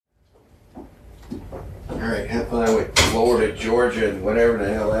like have fun with Florida, Georgia, and whatever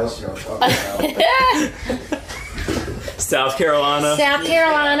the hell else y'all talking about. South Carolina. South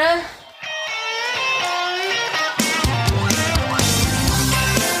Carolina.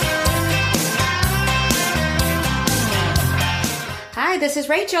 Hi, this is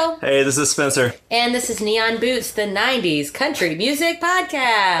Rachel. Hey, this is Spencer. And this is Neon Boots, the 90s country music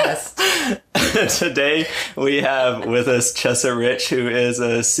podcast. Today we have with us Chessa Rich, who is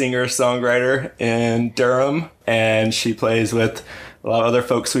a singer-songwriter in Durham, and she plays with a lot of other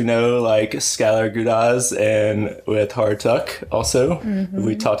folks we know, like Skylar Gudaz, and with Hard Tuck also, who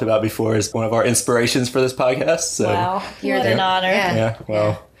we talked about before as one of our inspirations for this podcast. So, wow, what an honor. Yeah,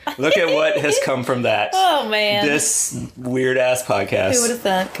 well... Look at what has come from that. Oh, man. This weird-ass podcast. Who would have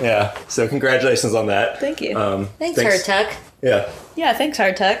thunk? Yeah. So congratulations on that. Thank you. Thanks, Hard Tuck. Yeah. Yeah, thanks,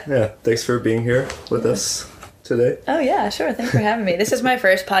 Hard Tuck. Yeah. Thanks for being here with us today. Oh, yeah, sure. Thanks for having me. This is my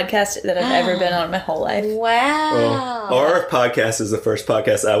first podcast that I've ever been on in my whole life. Wow. Well, our podcast is the first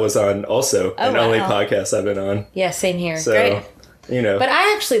podcast I was on also, and only podcast I've been on. Yeah, same here. So, Great. you know. But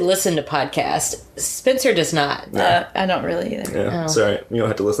I actually listen to podcasts. Spencer does not. I don't really either. Yeah, sorry. You don't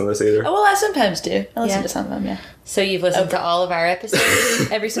have to listen to this either. Oh, well, I sometimes do. I listen Yeah. to some of them, yeah. So you've listened to all of our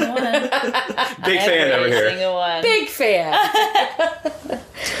episodes? Every single one. Big fan over Every here. single one. Big fan.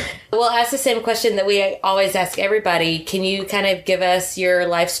 We'll ask the same question that we always ask everybody. Can you kind of give us your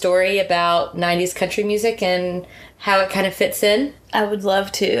life story about 90s country music and how it kind of fits in? I would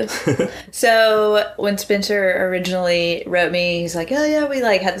love to. So when Spencer originally wrote me, he's like, oh yeah, we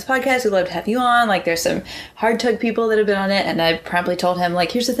like had this podcast. We'd love to have you on. Like there's some Hard Tuck people that have been on it. And I promptly told him,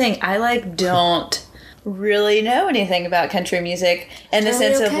 like, here's the thing. I like don't really know anything about country music in the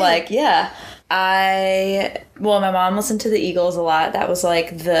sense of like, yeah, my mom listened to the Eagles a lot. That was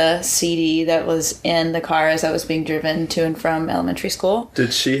like the CD that was in the car as I was being driven to and from elementary school.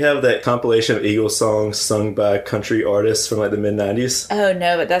 Did she have that compilation of Eagles songs sung by country artists from like the mid-90s? Oh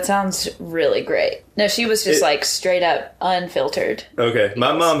no, but that sounds really great. No, she was just like straight up unfiltered. Okay,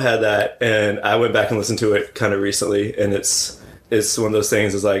 my mom had that, and I went back and listened to it kind of recently, and it's one of those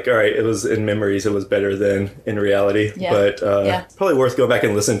things. It's like, all right, it was in memories, it was better than in reality, but probably worth going back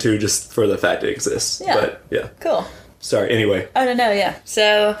and listen to just for the fact it exists. Yeah. But yeah, Cool. sorry. Anyway, Oh, no, yeah.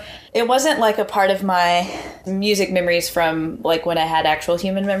 So it wasn't like a part of my music memories from like when I had actual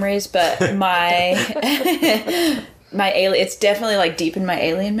human memories, but my it's definitely like deep in my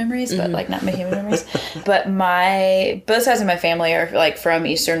alien memories, but like not my human memories. But both sides of my family are like from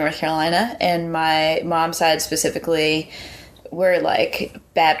Eastern North Carolina, and my mom's side specifically were like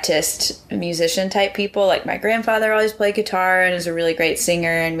Baptist musician type people. Like my grandfather always played guitar and is a really great singer,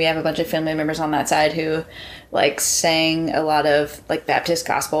 and we have a bunch of family members on that side who like sang a lot of like Baptist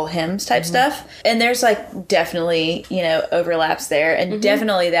gospel hymns type stuff. And there's like definitely, overlaps there, and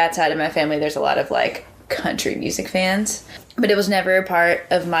definitely that side of my family there's a lot of like country music fans. But it was never a part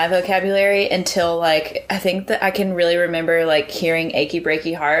of my vocabulary until, like, I think that I can really remember, like, hearing Achy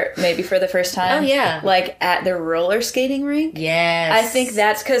Breaky Heart maybe for the first time. Oh, yeah. Like, at the roller skating rink. Yes. I think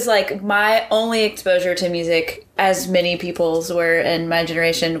that's because, like, my only exposure to music, as many people's were in my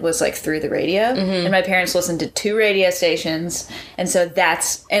generation, was, like, through the radio. And my parents listened to 2 radio stations. And so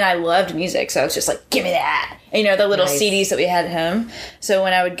and I loved music. So I was just like, give me that. And, the little CDs that we had at home. So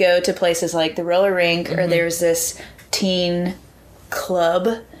when I would go to places like the roller rink, or there was this teen club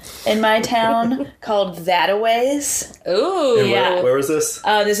in my town called That-A-Ways. Ooh. and Yeah. where was this?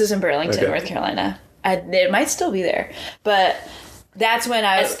 This is in Burlington, North Carolina. It might still be there, but that's when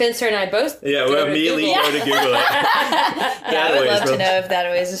Spencer and I both Yeah, we'll immediately go to Google it. I would love to know if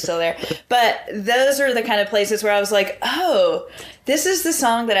That-A-Ways is still there. But those are the kind of places where I was like, oh, this is the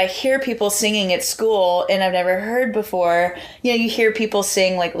song that I hear people singing at school and I've never heard before. You hear people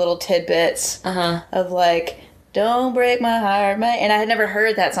sing like little tidbits of like, don't break my heart, and I had never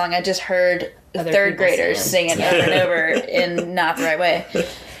heard that song. I just heard Other third people graders singing. sing it over and over in not the right way.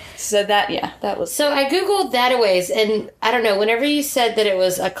 So that was... So I Googled That-A-Ways, and I don't know, whenever you said that it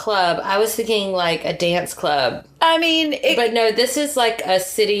was a club, I was thinking like a dance club. I mean... But no, this is like a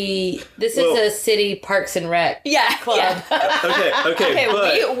city... This is a city Parks and Rec club. Yeah. Okay,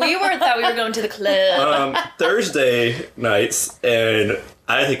 but... we thought we were going to the club. Thursday nights, and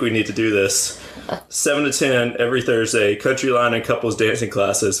I think we need to do this. 7 to 10 every Thursday, country line and couples dancing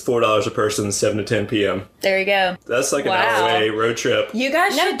classes, $4 a person, 7 to 10 p.m. There you go. That's like an hour away, road trip. You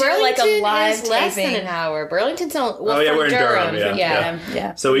guys No, should do Burlington like a live is less taping. than an hour. Burlington's only... we're in Durham,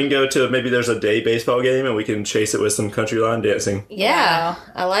 Yeah. So we can go to, maybe there's a day baseball game, and we can chase it with some country line dancing. Yeah, Wow.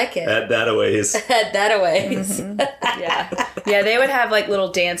 I like it. At That-A-Ways. That-A-Ways. Yeah, they would have like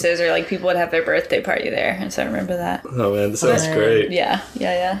little dances, or like people would have their birthday party there, and so I remember that. Oh man, this sounds great. Yeah.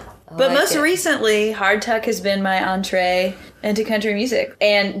 But like most it. recently, Hardtuck has been my entree into country music.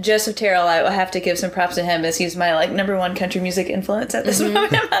 And Joseph Terrell, I will have to give some props to him, as he's my like number one country music influence at this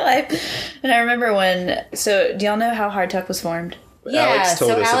moment in my life. And I remember so do y'all know how Hardtuck was formed? Yeah, Alex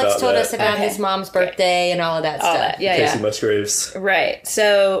told us Alex about told that. us about Okay. his mom's birthday and all of that All stuff. that, yeah, Casey yeah. Musgraves. Right.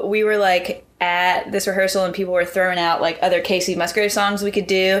 So we were like at this rehearsal and people were throwing out like other Casey Musgrave songs we could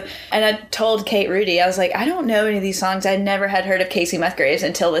do. And I told Kate Rudy, I was like, I don't know any of these songs. I never had heard of Casey Musgraves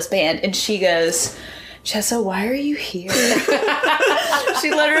until this band. And she goes, Chessa, why are you here? She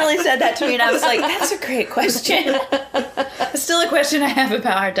literally said that to me and I was like, that's a great question. It's still a question I have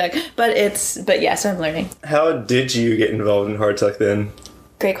about Hardtuck. But yeah, so I'm learning. How did you get involved in Hardtuck then?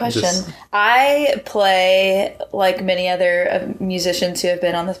 Great question. Just- I play, like many other musicians who have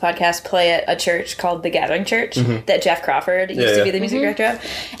been on this podcast, play at a church called the Gathering Church that Jeff Crawford used to be the music director of.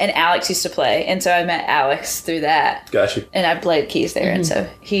 And Alex used to play. And so I met Alex through that. Got you. And I played keys there. And so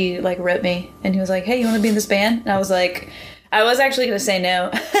he like wrote me and he was like, hey, you want to be in this band? And I was like, I was actually going to say no.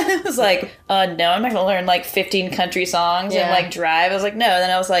 I was like, no, I'm not going to learn like 15 country songs and Yeah. like drive. I was like, no. Then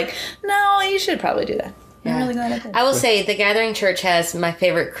I was like, no, you should probably do that. I'm really glad I did. I will say the Gathering Church has my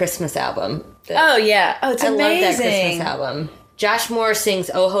favorite Christmas album. Oh, yeah. Oh, it's I love that amazing. Christmas album. Josh Moore sings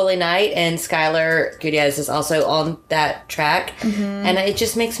 "Oh Holy Night" and Skylar Gutierrez is also on that track, and it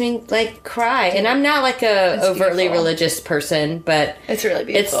just makes me like cry. And I'm not like a overtly beautiful. religious person, but It's really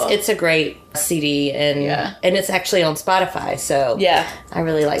beautiful. it's a great CD, and Yeah. and it's actually on Spotify. So Yeah. I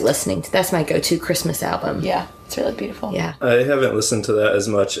really like listening to. That's my go-to Christmas album. Yeah, it's really beautiful. Yeah. I haven't listened to that as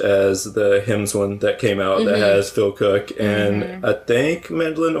much as the Hymns one that came out that has Phil Cook and I think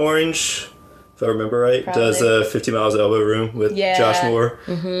Mandolin Orange, if I remember right, does Probably. 50 Miles Elbow Room with Yeah. Josh Moore,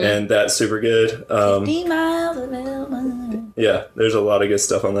 and that's super good. 50 miles of Elma. Yeah, there's a lot of good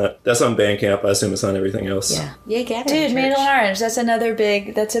stuff on that. That's on Bandcamp. I assume it's on everything else. Yeah. Yeah, Gathering Dude, Church. Mandolin Orange,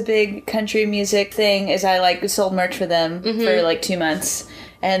 that's a big country music thing, is I like sold merch for them for like 2 months.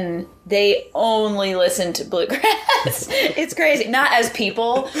 And they only listen to bluegrass. It's crazy. Not as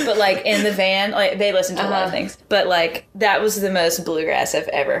people, but like in the van, like they listen to a lot of things. But like that was the most bluegrass I've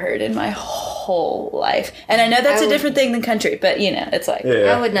ever heard in my whole life. And I know that's I a would- different thing than country, but you know, it's like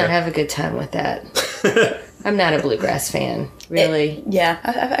Yeah, I would not have a good time with that. I'm not a bluegrass fan, really. yeah,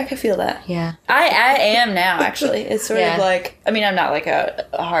 I can feel that. Yeah. I am now, actually. It's sort Yeah. of like, I mean, I'm not like a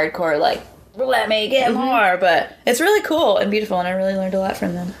hardcore, like, let me get more, but it's really cool and beautiful, and I really learned a lot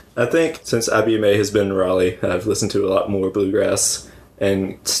from them. I think since IBMA has been in Raleigh, I've listened to a lot more bluegrass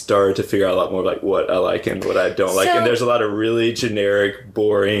and started to figure out a lot more like what I like and what I don't like. So- And there's a lot of really generic,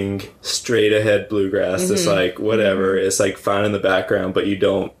 boring, straight ahead bluegrass. It's like whatever. It's like fine in the background, but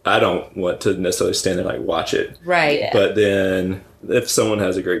I don't want to necessarily stand there and like watch it. Right. Yeah. But then if someone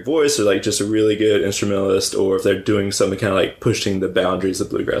has a great voice or like just a really good instrumentalist, or if they're doing something kind of like pushing the boundaries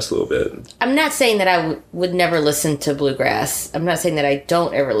of bluegrass a little bit. I'm not saying that I would never listen to bluegrass. I'm not saying that I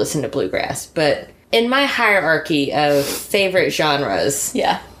don't ever listen to bluegrass, but in my hierarchy of favorite genres,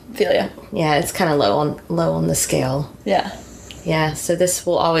 Yeah, feel ya. yeah, it's kind of low on the scale. Yeah. Yeah, so this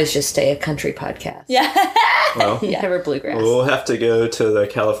will always just stay a country podcast. Yeah. Well, Never bluegrass. we'll have to go to the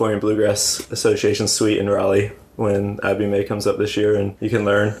California Bluegrass Association suite in Raleigh when IBMA comes up this year, and you can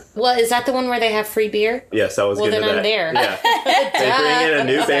learn. Well, is that the one where they have free beer? Yes, I was Well, getting then to I'm that. there. Yeah, they bring in a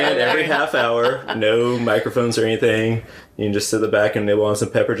new band every half hour. No microphones or anything. You can just sit in the back and nibble on some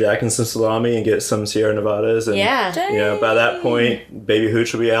pepper jack and some salami and get some Sierra Nevadas. And, Yeah. you know, by that point, Baby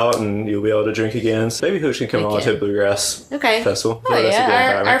Hooch will be out and you'll be able to drink again. So Baby Hooch can come on to a bluegrass Okay. festival. Oh, That's a yeah. good Our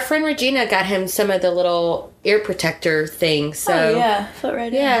environment. friend Regina got him some of the little ear protector things. So Oh, yeah. Foot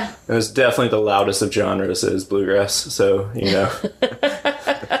right in. yeah. It was definitely the loudest of genres is bluegrass. So, you know.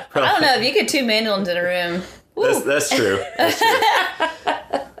 I don't know, if you get two mandolins in a room, That's true. That's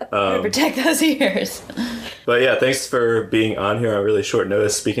true. protect those ears. But yeah, thanks for being on here on really short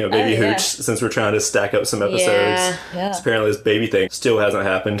notice. Speaking of Baby yeah. Hooch, since we're trying to stack up some episodes, Yeah. apparently this baby thing still hasn't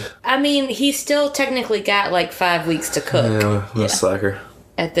happened. I mean, he still technically got like 5 weeks to cook What a slacker.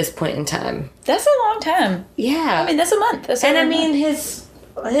 at this point in time. That's a long time. Yeah. I mean, that's a month. That's and I over a mean, month.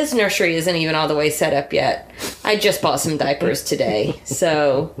 his nursery isn't even all the way set up yet. I just bought some diapers today,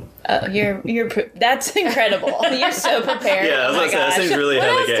 so Oh, that's incredible. You're so prepared. Yeah, I was Oh my gonna say, that gosh. seems really ahead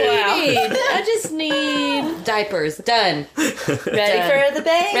of the game. I I just need diapers. Done. Ready Done. for the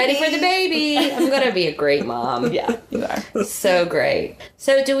baby. Ready for the baby. I'm gonna be a great mom. Yeah, you are. So great.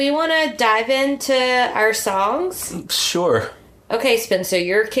 So do we want to dive into our songs? Sure. Okay, Spencer,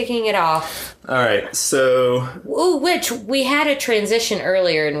 you're kicking it off. All right, so Ooh, which we had a transition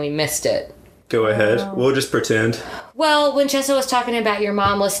earlier and we missed it. Go ahead. We'll just pretend. Well, when Chessa was talking about your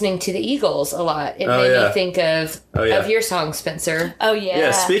mom listening to the Eagles a lot, it made me think of your song, Spencer. Oh, yeah.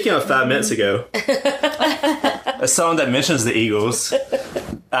 Yeah, speaking of 5 minutes ago, a song that mentions the Eagles,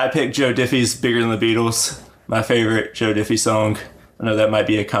 I picked Joe Diffie's Bigger Than the Beatles, my favorite Joe Diffie song. I know that might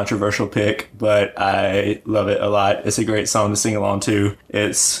be a controversial pick, but I love it a lot. It's a great song to sing along to.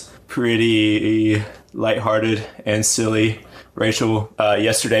 It's pretty lighthearted and silly. Rachel,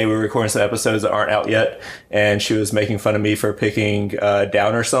 yesterday we were recording some episodes that aren't out yet, and she was making fun of me for picking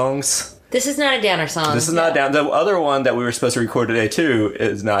downer songs. This is not a downer song. This is not a downer. The other one that we were supposed to record today, too,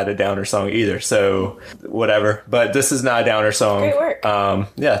 is not a downer song either. So, whatever. But this is not a downer song. Great work.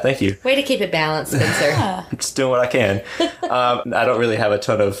 Yeah, thank you. Way to keep it balanced, Spencer. I'm just doing what I can. I don't really have a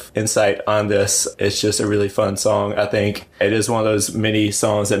ton of insight on this. It's just a really fun song, I think. It is one of those mini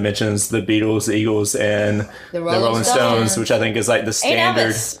songs that mentions the Beatles, the Eagles, and the Rolling Stones, which I think is like the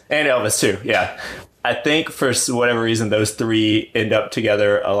standard. And Elvis, too, yeah. I think for whatever reason, those three end up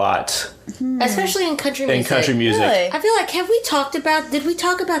together a lot. Especially in country music. Really? I feel like, did we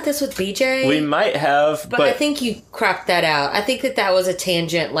talk about this with BJ? We might have, but I think you cropped that out. I think that was a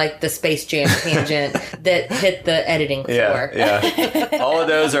tangent, like the Space Jam tangent that hit the editing floor. Yeah. All of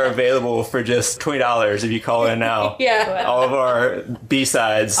those are available for just $20 if you call in now. Yeah. All of our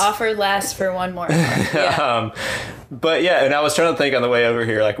B-sides. Offer lasts for one more. But yeah, and I was trying to think on the way over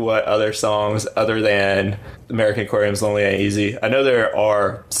here, like what other songs other than American Aquarium's Lonely Ain't Easy. I know there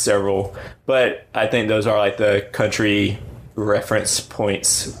are several, but I think those are like the country reference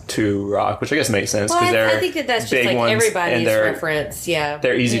points to rock, which I guess makes sense because I think that's just big like ones everybody's and reference. Yeah,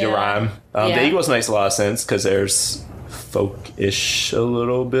 they're easy to rhyme. The Eagles makes a lot of sense because there's folk-ish a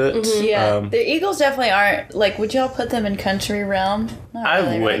little bit. Mm-hmm. Yeah, the Eagles definitely aren't, like, would y'all put them in country realm? Not I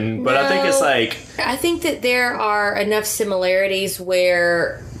really, wouldn't, right? but I think it's like... I think that there are enough similarities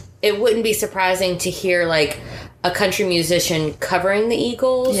where it wouldn't be surprising to hear, like, a country musician covering the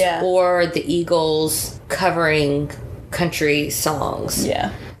Eagles or the Eagles covering country songs.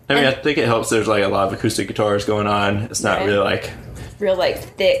 Yeah. I mean, I think it helps there's, like, a lot of acoustic guitars going on. It's not really, like... Real, like,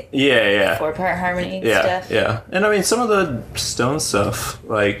 thick 4-part harmony stuff. Yeah. And I mean, some of the Stone stuff,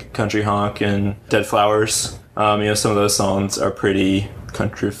 like Country Honk and Dead Flowers, some of those songs are pretty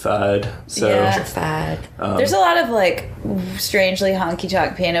countrified. So, there's a lot of, like, strangely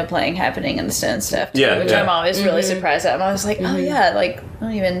honky-tonk piano playing happening in the Stone stuff, too, which I'm always really surprised at. I'm always like, oh, yeah, like,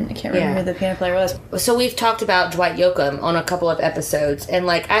 I can't remember who the piano player was. So we've talked about Dwight Yoakam on a couple of episodes, and,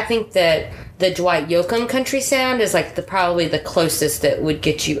 like, I think that the Dwight Yoakam country sound is like probably the closest that would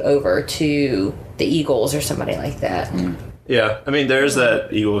get you over to the Eagles or somebody like that. Yeah, I mean, there's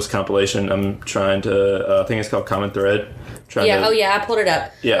that Eagles compilation. I'm trying to, I think it's called Common Thread. I pulled it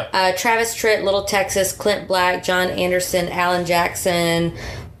up. Yeah. Travis Tritt, Little Texas, Clint Black, John Anderson, Alan Jackson,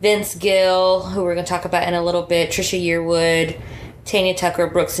 Vince Gill, who we're going to talk about in a little bit, Trisha Yearwood, Tanya Tucker,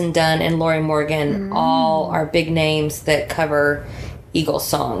 Brooks and Dunn, and Lori Morgan, all are big names that cover Eagles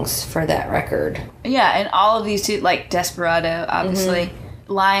songs for that record. Yeah, and all of these two, like Desperado, obviously.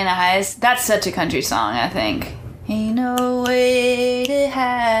 Lion Eyes, that's such a country song, I think. Ain't no way to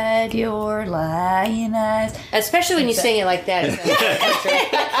hide your lion eyes. Especially when you sing it like that.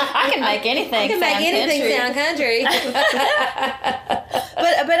 I can make anything sound country.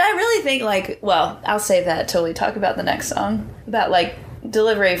 But I really think, like, well, I'll save that till we talk about the next song. About, like,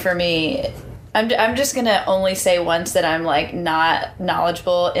 delivery for me... I'm just gonna only say once that I'm, like, not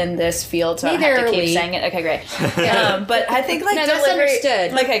knowledgeable in this field, so I have to keep saying it. Okay, great. But I think, like, no, delivery. That's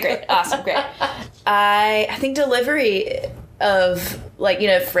understood. Okay, great, awesome, great. I think delivery of, like,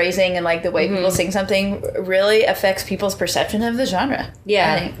 phrasing and, like, the way people sing something really affects people's perception of the genre.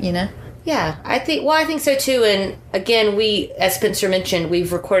 Yeah, I think, Yeah, I think so too. And again, we, as Spencer mentioned,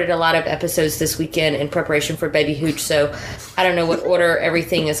 we've recorded a lot of episodes this weekend in preparation for Baby Hooch. So I don't know what order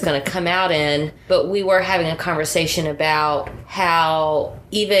everything is going to come out in, but we were having a conversation about how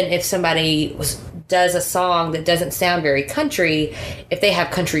even if somebody does a song that doesn't sound very country, if they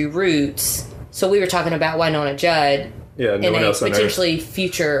have country roots. So we were talking about Wynonna Judd. Yeah, in a potentially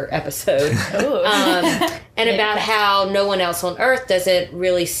future episode. And about how No One Else on Earth doesn't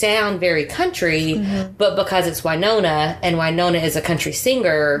really sound very country, but because it's Wynonna, and Wynonna is a country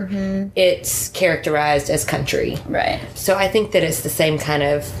singer, it's characterized as country. Right. So I think that it's the same kind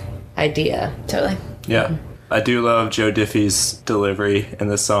of idea. Totally. Yeah. I do love Joe Diffie's delivery in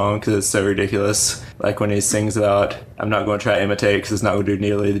this song because it's so ridiculous. Like when he sings about, I'm not going to try to imitate because it's not going to do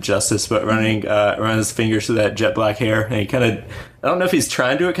nearly the justice, but running his fingers through that jet black hair. And he kind of, I don't know if he's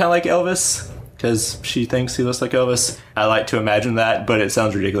trying to do it kind of like Elvis because she thinks he looks like Elvis. I like to imagine that, but it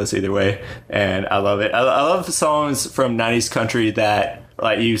sounds ridiculous either way. And I love it. I love songs from 90s country that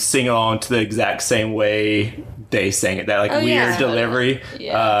like you sing along to the exact same way they sang it. That like weird yeah. delivery.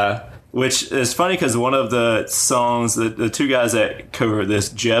 Yeah. Which is funny because one of the songs, the two guys that cover this,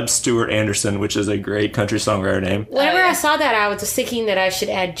 Jeb Stuart Anderson, which is a great country songwriter name. Whenever Oh, yeah. I saw that, I was thinking that I should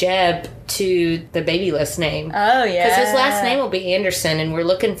add Jeb to the baby list name. Oh yeah. Because his last name will be Anderson, and we're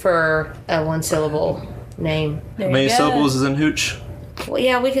looking for a one-syllable name. There How many you go. syllables is in hooch? Well,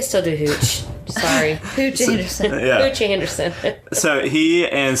 yeah, we could still do Hooch. Sorry. Hooch Anderson. Yeah. Hooch Anderson. So he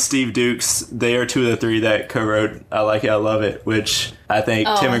and Steve Dukes, they are two of the three that co-wrote I Like It, I Love It, which I think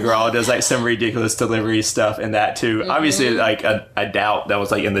Tim McGraw does like some ridiculous delivery stuff in that too. Obviously, like I doubt that was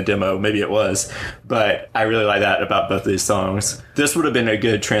like in the demo. Maybe it was. But I really like that about both of these songs. This would have been a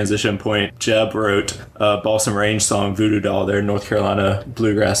good transition point. Jeb wrote a Balsam Range song, Voodoo Doll, their North Carolina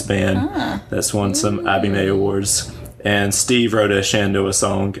bluegrass band that's won some Abby May Awards. And Steve wrote a Shenandoah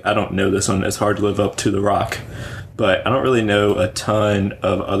song. I don't know this one. It's hard to live up to the rock. But I don't really know a ton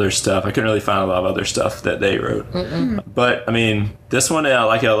of other stuff. I couldn't really find a lot of other stuff that they wrote. But, I mean, this one and I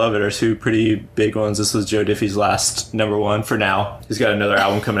Like It, I Love It are two pretty big ones. This was Joe Diffie's last number one for now. He's got another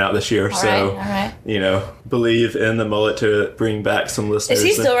album coming out this year. So, all right. you know, believe in the mullet to bring back some listeners. Is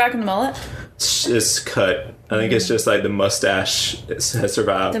he still rocking the mullet? It's cut. I think it's just like the mustache has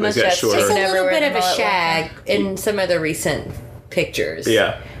survived. The It's got mustache shorter. It's a Never little wear bit the of a mullet shag in some of the recent pictures.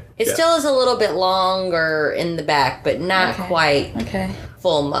 Yeah. It Yeah. still is a little bit longer in the back, but not Okay. quite Okay.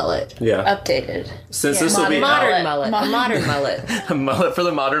 full mullet. Yeah. Updated. Since Yeah. this will be Modern Mullet. mullet. A modern mullet. A Mullet for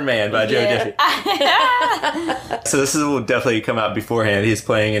the Modern Man by Joe Yeah. Diffie. So this will definitely come out beforehand. He's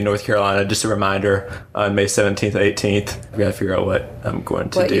playing in North Carolina. Just a reminder, on May 17th, 18th. I've got to figure out what I'm going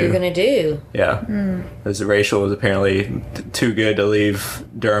to What do. you're going to do. Yeah. Because Rachel was apparently too good to leave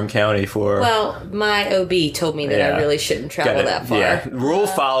Durham County for... Well, my OB told me that Yeah. I really shouldn't travel Gotta- that far. Yeah, rule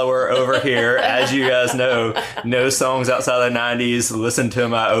follower over here. As you guys know, no songs outside of the 90s. Listen to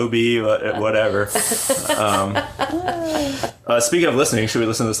my OB, whatever. Speaking of listening, should we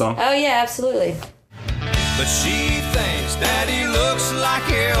listen to the song? Oh, yeah, absolutely. But she thinks that he looks like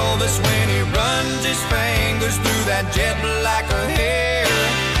Elvis when he runs his fingers through that jet black hair.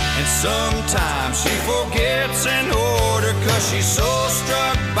 And sometimes she forgets an order 'cause she's so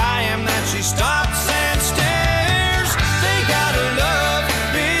struck by him that she stops and stares. They got a love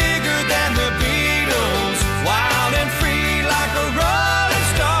bigger than the Beatles, wild and free like a rolling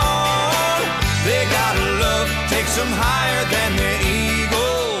stone. They got a love takes them higher than the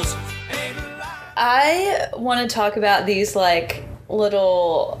Eagles. Ain't like I want to talk about these like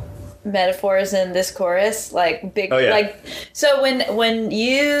little metaphors in this chorus, like big, Oh, yeah. like. So when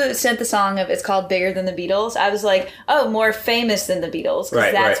you sent the song of it's called Bigger Than the Beatles, I was like, oh, more famous than the Beatles, because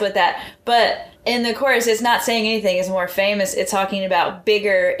Right, that's right. what that. But in the chorus, it's not saying anything is more famous. It's talking about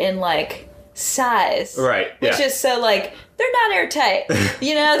bigger in like size, Right, Which yeah. is so like they're not airtight.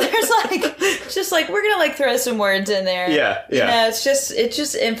 You know, there's like it's just like we're gonna like throw some words in there. Yeah, yeah. You know, it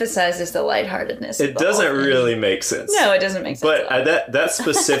just emphasizes the lightheartedness. of It the whole doesn't thing. really make sense. No, it doesn't make sense. But at all. that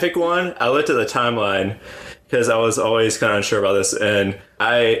specific one, I looked at the timeline because I was always kind of unsure about this, and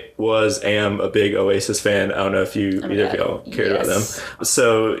I am a big Oasis fan. I don't know if either of y'all cared about them. Yes.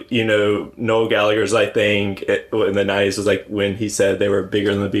 So, you know, Noel Gallagher's like thing in the 90s was like when he said they were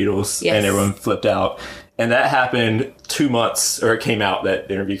bigger than the Beatles, Yes. and everyone flipped out. And that happened 2 months, or that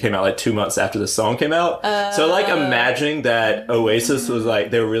interview came out like 2 months after the song came out. So like imagining that Oasis was like,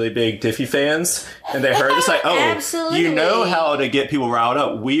 they were really big Diffie fans, and they heard this like, oh, Absolutely. you know how to get people riled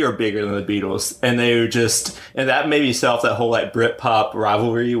up. We are bigger than the Beatles. And they were just, and that maybe set off that whole like Britpop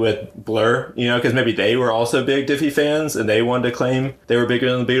rivalry with Blur, you know, because maybe they were also big Diffie fans and they wanted to claim they were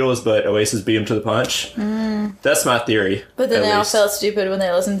bigger than the Beatles, but Oasis beat them to the punch. That's my theory. But then at they all least. felt stupid when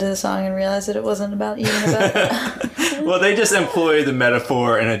they listened to the song and realized that it wasn't about even about Well, they just employ the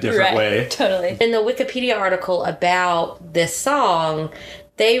metaphor in a different way. Totally. In the Wikipedia article about this song,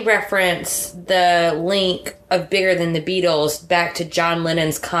 they reference the link of Bigger Than the Beatles back to John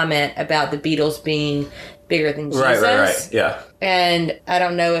Lennon's comment about the Beatles being bigger than Jesus. Right. Yeah. And I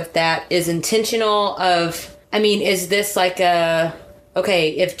don't know if that is intentional is this like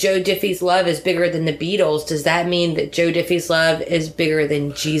if Joe Diffie's love is bigger than the Beatles, does that mean that Joe Diffie's love is bigger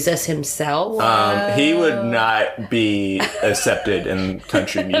than Jesus himself? He would not be accepted in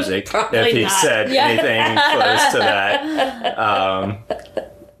country music Probably if he not. said anything close to that.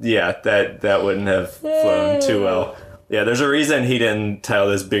 That wouldn't have flown too well. Yeah, there's a reason he didn't title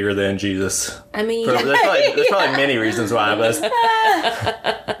this Bigger Than Jesus. I mean, There's probably many reasons why, but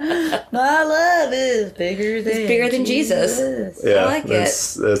My love is bigger than bigger than Jesus. yeah, I like it.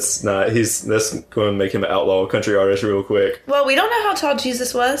 that's not. That's going to make him an outlaw country artist real quick. Well, we don't know how tall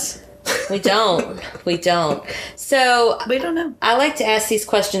Jesus was. We don't. We don't. So We don't know. I like to ask these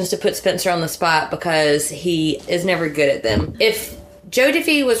questions to put Spencer on the spot because he is never good at them. If Joe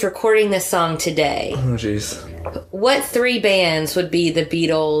Diffie was recording this song today, Oh, jeez. what 3 bands would be the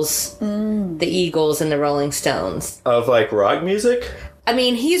Beatles, the Eagles, and the Rolling Stones? Of like rock music? I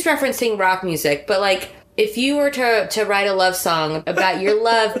mean, he's referencing rock music, but like, if you were to write a love song about your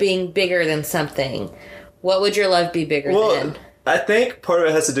love being bigger than something, what would your love be bigger than? I think part of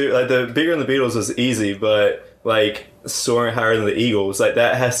it has to do, like, the bigger than the Beatles was easy, but like soaring higher than the Eagles, like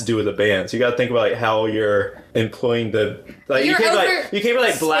that has to do with the band. So you got to think about like how you're employing the, like you can't be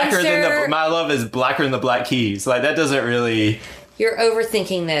like blacker than Spencer. the, my love is blacker than the Black Keys. Like that doesn't really. You're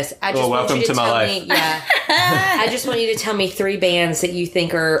overthinking this. I just want welcome you to to my tell life. me. Yeah, I just want you to tell me 3 bands that you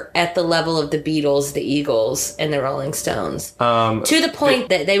think are at the level of the Beatles, the Eagles, and the Rolling Stones. To the point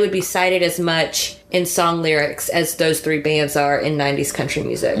that they would be cited as much in song lyrics as those 3 bands are in 90s country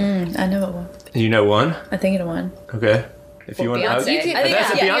music. I know it one. You know one? I think it one. Okay. If you want, Beyonce. You can- I think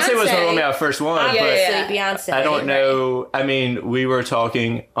that's yeah, Beyonce was Beyonce. one of my first one, Obviously, but Beyonce. I don't know. I mean, we were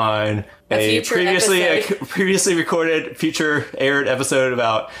talking on a future previously recorded, future aired episode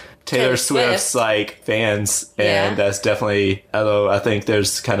about Taylor Swift's Swift. like fans, and Yeah. that's definitely. Although I think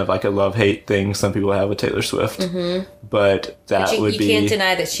there's kind of like a love-hate thing some people have with Taylor Swift, but that But would you be can't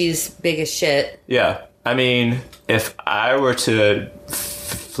deny that she's big as shit. yeah. I mean, if I were to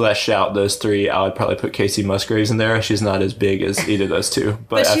flesh out those 3, I would probably put Casey Musgraves in there. She's not as big as either of those 2,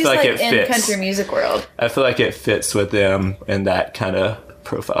 but I she's feel like, like it in fits. country music world. I feel like it fits with them in that kind of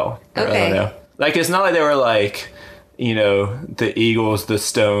profile. Or Okay. I don't know. Like, it's not like they were like, you know, the Eagles, the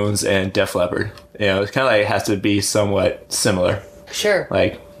Stones, and Def Leppard. You know, it's kind of like it has to be somewhat similar. Sure.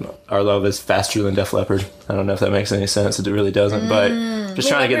 Like, our love is faster than Def Leppard. I don't know if that makes any sense. It really doesn't, but just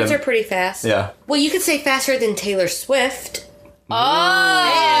trying to get Leopards them. are pretty fast. Yeah. Well, you could say faster than Taylor Swift.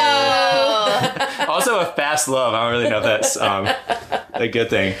 Also, a fast love. I don't really know if that's a good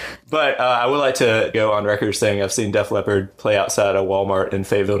thing. But I would like to go on record saying I've seen Def Leppard play outside a Walmart in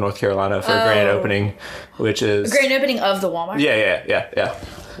Fayetteville, North Carolina for a grand opening, which is... Grand opening of the Walmart. Yeah.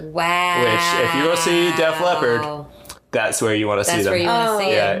 Wow. Which, if you go see Def Leppard, that's where you want to see That's them. where you want to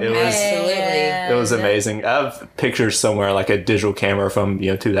see Yeah, it. it was- Absolutely. It was amazing. I have pictures somewhere, like a digital camera from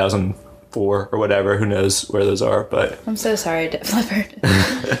 2004 or whatever. Who knows where those are? But I'm so sorry, Def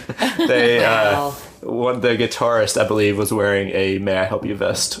Leppard. they, Wow. the guitarist, I believe, was wearing a "May I Help You"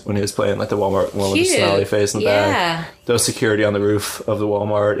 vest when he was playing, like the Walmart one with the Cute. smiley face in the Yeah. back. There was security on the roof of the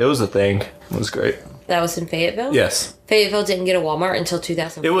Walmart. It was a thing. It was great. That was in Fayetteville? Yes. Fayetteville didn't get a Walmart until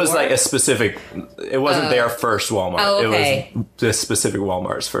 2004. It was like a specific. It wasn't their first Walmart. Oh, okay. It was this specific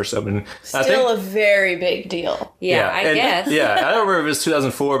Walmart's first opening. I Still a very big deal. Yeah, I and- guess. Yeah, I don't remember if it was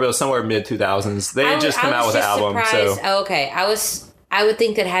 2004, but it was somewhere mid 2000s. They had just come out with an album, so Oh, okay. I would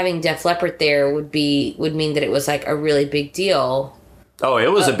think that having Def Leppard there would mean that it was like a really big deal. oh,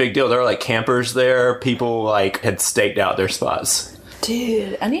 it was a big deal. There were like campers there. People like had staked out their spots.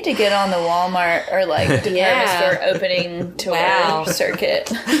 Dude, I need to get on the Walmart or like department Yeah. store opening tour Wow.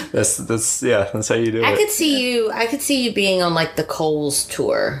 circuit. That's how you do I it. could see you being on like the Kohl's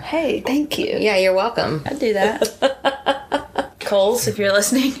tour. Hey, thank you. Yeah, you're welcome. I'd do that. Coles, if you're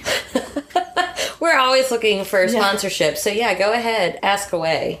listening. We're always looking for sponsorship. So yeah, go ahead, ask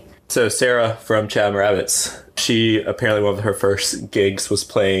away. So Sarah from Chatham Rabbits, she apparently one of her first gigs was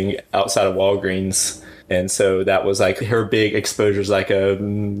playing outside of Walgreens. And so that was like her big exposure as like a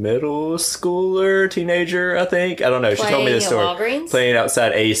middle schooler, teenager, I think. I don't know. She told me Playing this at story. Walgreens? Playing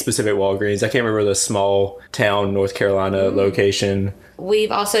outside a specific Walgreens. I can't remember the small town, North Carolina location.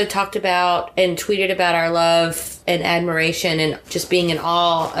 We've also talked about and tweeted about our love and admiration and just being in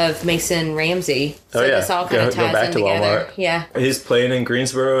awe of Mason Ramsey. So Oh, yeah. this all kind of Go ties back in to together. Walmart. Yeah. He's playing in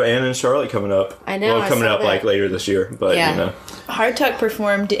Greensboro and in Charlotte coming up. I know, Well, I coming saw up that. like later this year, but Yeah. you know. Hardtuck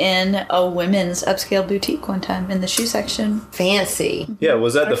performed in a women's upscale boutique one time in the shoe section. Fancy. Yeah,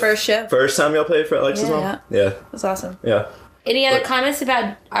 was that Our the first show. first time y'all played for Alexis Yeah. Mom? Yeah. It was awesome. Yeah. Any other comments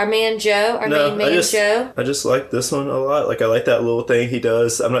about our man Joe, our main man Joe? I just like this one a lot. Like I like that little thing he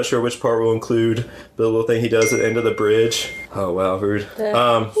does. I'm not sure which part we'll include, but the little thing he does at the end of the bridge. Oh wow, rude.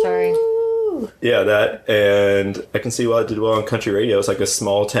 Sorry. Yeah, that, and I can see why it did well on country radio. It's like a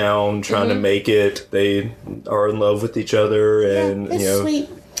small town trying to make it. They are in love with each other, and That's you know, sweet.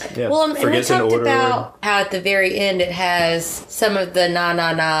 yeah, Well, and we forgets an talked order. about how at the very end it has some of the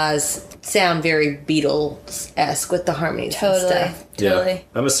na-na-nas sound very Beatles-esque with the harmonies and stuff. Totally.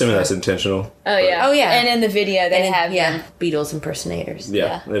 I'm assuming that's intentional. Oh yeah. Oh, yeah. And in the video they And have yeah, them. Beatles impersonators.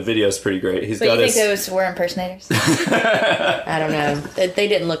 Yeah, the video's pretty great. He's But got you think his. those were impersonators? I don't know. They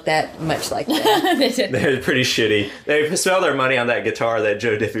didn't look that much like that. They did. They're pretty shitty. They spent their money on that guitar that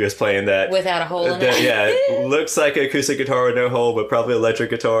Joe Diffie was playing. That Without a hole in it. yeah, it looks like an acoustic guitar with no hole, but probably electric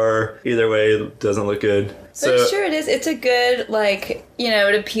guitar. Either way, it doesn't look good. But sure it is. It's a good, like, you know,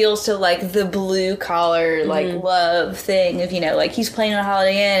 it appeals to, like, the blue collar, like, love thing of, you know, like, he's playing a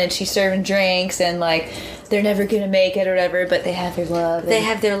Holiday Inn and she's serving drinks and, like, they're never gonna make it or whatever, but they have their love. They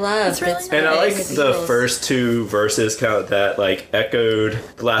have their love. It's really That's nice. And I like nice. the Beatles. first two verses count that like echoed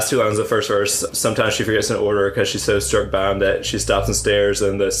the last two lines of the first verse. Sometimes she forgets an order because she's so struck by him that she stops and stares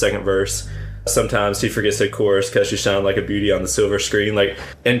in the second verse. Sometimes he forgets the chorus because she shined like a beauty on the silver screen. Like,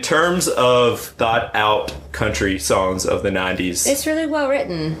 in terms of thought out country songs of the 90s, It's really well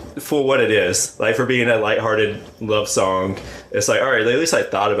written. for what it is, like for being a lighthearted love song, it's like, all right, they at least like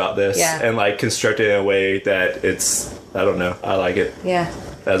thought about this Yeah. and like constructed it in a way that it's, I don't know, I like it. Yeah.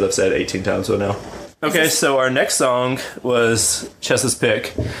 As I've said 18 times by now. Okay, so our next song was Chess's pick,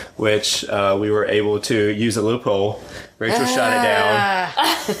 which we were able to use a loophole. Rachel shot it down.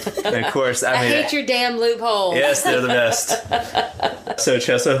 And of course, I I mean, hate your damn loophole. yes, they're the best. So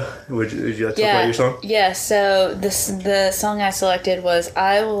Chessa, would you like to play your song? Yeah, so the song I selected was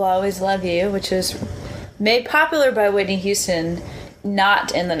I Will Always Love You, which was made popular by Whitney Houston,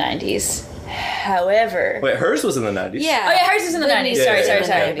 not in the 90s. However... Wait, hers was in the 90s. Yeah. Oh yeah, hers is in the 90s. Yeah, Sorry.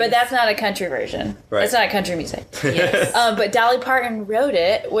 yeah. But that's not a country version. Right. It's not country music. Yes. But Dolly Parton wrote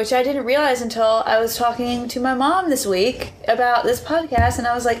it, which I didn't realize until I was talking to my mom this week about this podcast, and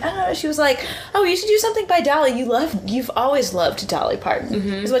I was like, I don't know. She was like, "Oh, you should do something by Dolly. You've always loved Dolly Parton."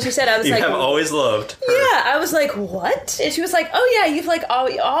 Is what she said. I was You like, have always loved her. yeah. I was like, what? And she was like, oh yeah, you've like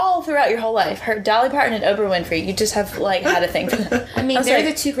all throughout your whole life, her Dolly Parton and Oprah Winfrey. You just have like had a thing for them. I mean, was they're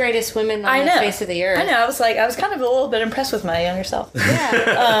like, the two greatest women on I the know. face of the earth. I know. I was kind of a little bit impressed with my younger self.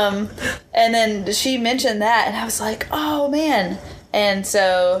 Yeah. And then she mentioned that, and I was like, oh man. And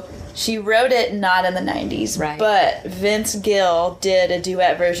so she wrote it not in the 90s, Right. but Vince Gill did a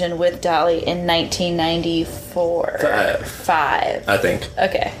duet version with Dolly in 1994. Five. I think.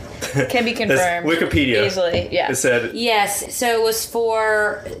 Okay. Can be confirmed. Wikipedia. Easily, yeah. It said, Yes, so it was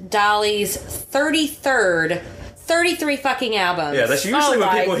for Dolly's 33 fucking albums. yeah, that's usually when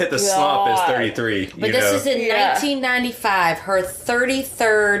my people hit the slump is God. 33. But this is in Yeah. 1995, her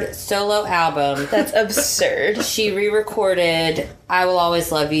 33rd solo album. That's absurd. She re-recorded "I Will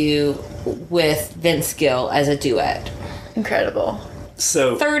Always Love You" with Vince Gill as a duet. Incredible.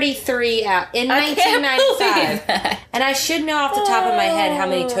 So 33 out in I can't 1995. believe that. And I should know off the top of my head how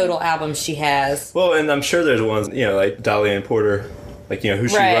many total albums she has. well, and I'm sure there's ones, you know, like Dolly and Porter, like, you know, who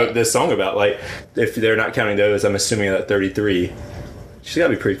she Right. wrote this song about. Like, if they're not counting those, I'm assuming that 33. She's got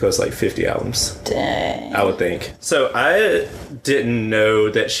to be pretty close to like 50 albums, Dang. I would think. So I didn't know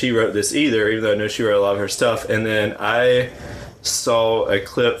that she wrote this either, even though I know she wrote a lot of her stuff. And then I saw a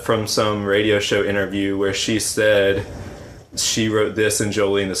clip from some radio show interview where she said she wrote this and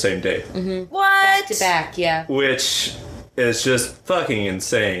Jolene the same day, What? To back, yeah. which is just fucking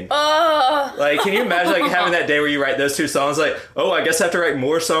insane. Oh. Like, can you imagine like having that day where you write those two songs? Like, oh, I guess I have to write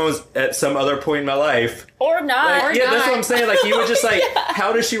more songs at some other point in my life. Or not. Like, yeah, that's what not. I'm saying. Like, you would just like,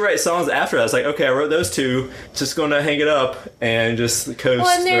 how does she write songs after that? It's like, okay, I wrote those two, just going to hang it up and just coast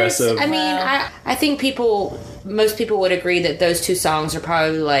Well, and the rest there's, of. I mean, I think most people would agree that those two songs are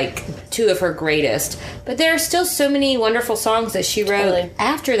probably like two of her greatest. But there are still so many wonderful songs that she wrote Totally.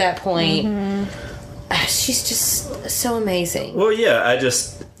 after that point. She's just so amazing. Well, yeah, I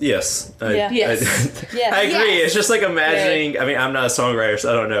just yes, Yeah. Yes. Yes. I agree. Yes. It's just like imagining. I mean, I'm not a songwriter,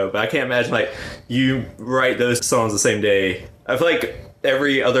 so I don't know, but I can't imagine like you write those songs the same day. I feel like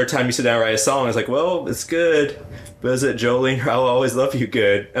every other time you sit down and write a song, it's like, well, it's good, but is it Jolene? I'll always love you.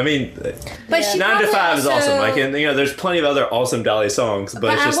 Good. I mean, But she 9 to probably 5 is also- awesome. Like, and you know, there's plenty of other awesome Dolly songs,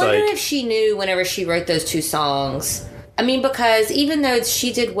 but it's I just wonder like if she knew whenever she wrote those two songs. I mean, because even though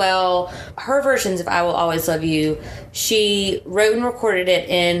she did well, her versions of "I Will Always Love You," she wrote and recorded it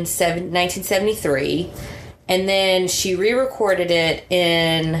in 1973, and then she re-recorded it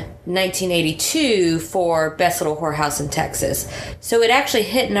in 1982 for "Best Little Whorehouse in Texas." So it actually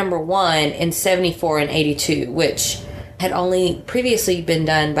hit number one in 74 and 82, which had only previously been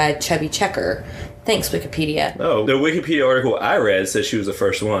done by Chubby Checker Thanks, Wikipedia. Oh, the Wikipedia article I read said she was the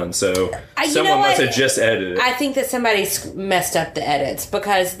first one, so You someone know must what? have just edited it. I think that somebody messed up the edits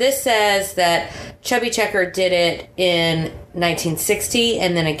because this says that Chubby Checker did it in 1960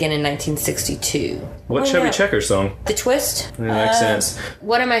 and then again in 1962. What Chubby Checker song? The Twist. Yeah, makes sense.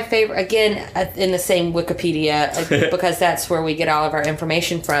 One of my favorite, again, in the same Wikipedia, because that's where we get all of our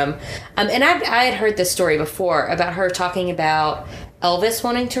information from. And I had heard this story before about her talking about Elvis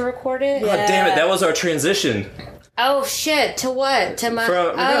wanting to record it. God damn it, that was our transition. Oh shit! To what? To my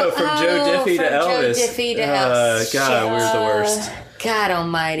From Joe Diffie to Elvis. Joe Diffie to Elvis. God, Shit. we're the worst. God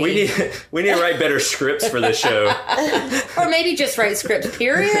Almighty. We need to write better scripts for this show. or maybe just write scripts.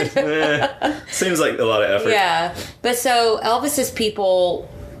 Period. Seems like a lot of effort. Yeah, but so Elvis's people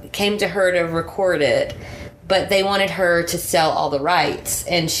came to her to record it, but they wanted her to sell all the rights,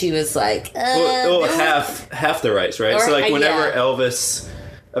 and she was like, Well, half the rights, right? Or- so like whenever yeah. Elvis.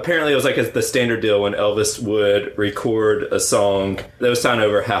 Apparently, it was like the standard deal when Elvis would record a song that was signed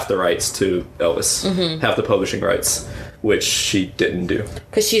over half the rights to Elvis, half the publishing rights, which she didn't do.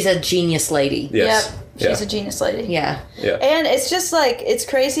 because she's a genius lady. Yes. Yep. She's a genius lady. Yeah. Yeah. And it's just like, it's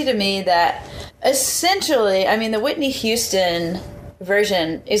crazy to me that essentially, I mean, the Whitney Houston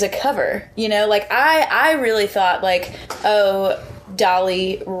version is a cover. You know, like I really thought like, oh,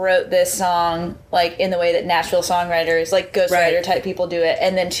 Dolly wrote this song like in the way that Nashville songwriters, like ghostwriter Right. type people do it,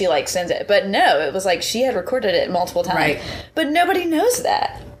 and then she like sends it. But no, it was like she had recorded it multiple times. Right. But nobody knows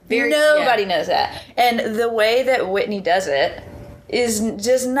that. Nobody knows that. And the way that Whitney does it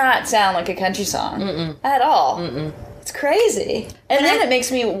does not sound like a country song at all. It's crazy. And then it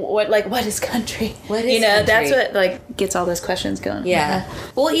makes me what is country? What is country? country? That's what like gets all those questions going. Yeah.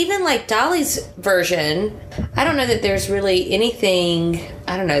 Well, even like Dolly's version, I don't know that there's really anything,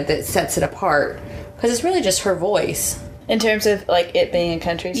 I don't know, that sets it apart. Because it's really just her voice. In terms of like it being a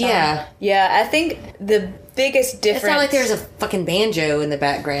country song. Yeah. Yeah, I think the biggest difference. It's not like there's a fucking banjo in the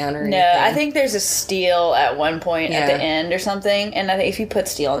background or anything. No, I think there's a steel at one point at Yeah. the end or something, and I think if you put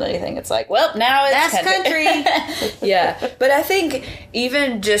steel on anything, it's like, well, now it's That's country. Yeah, but I think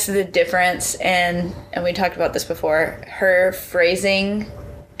even just the difference, and we talked about this before, her phrasing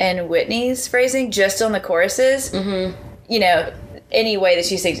and Whitney's phrasing just on the choruses, you know, any way that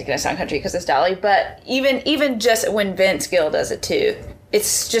she sings is going to sound country because it's Dolly, but even just when Vince Gill does it too,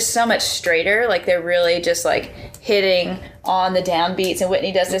 it's just so much straighter. Like they're really just like hitting on the downbeats, and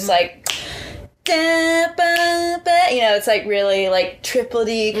Whitney does this like, da, ba, ba, you know, it's like really like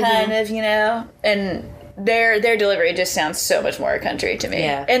triplety kind of, you know, and their delivery just sounds so much more country to me.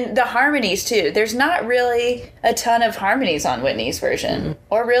 Yeah. And the harmonies too. There's not really a ton of harmonies on Whitney's version,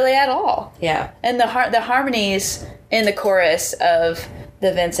 or really at all. Yeah. And the harmonies in the chorus of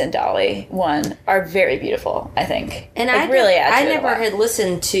the Vince and Dolly one are very beautiful, I think. And Like, I really add to I it a never lot. had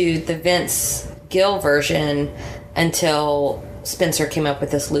listened to the Vince Gill version until Spencer came up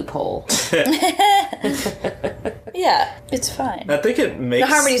with this loophole. Yeah, it's fine. I think it makes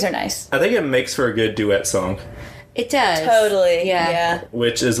The harmonies are nice. I think it makes for a good duet song, It does. Totally. Yeah.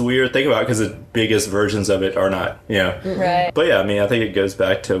 which is weird to think about because the biggest versions of it are not. Yeah. Right. But yeah, I mean, I think it goes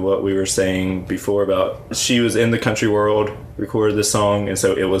back to what we were saying before about she was in the country world, recorded this song, and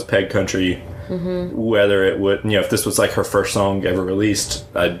so it was peg country. Whether it would, you know, if this was like her first song ever released,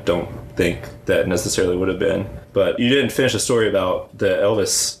 I don't think that necessarily would have been. But you didn't finish the story about the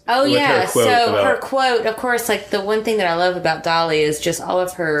Elvis. Oh with yeah, her quote so about- her quote, of course, like the one thing that I love about Dolly is just all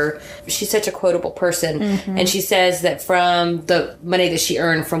of her, she's such a quotable person, and she says that from the money that she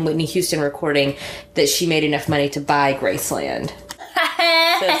earned from Whitney Houston recording, that she made enough money to buy Graceland.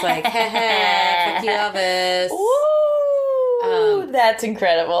 So it's like, fuck you, Elvis. Ooh, that's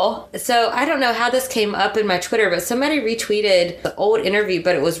incredible. So I don't know how this came up in my Twitter, but somebody retweeted the old interview,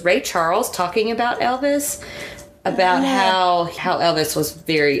 but it was Ray Charles talking about Elvis, about how Elvis was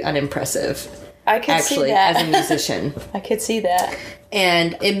very unimpressive, I could actually, see that. as a musician. I could see that.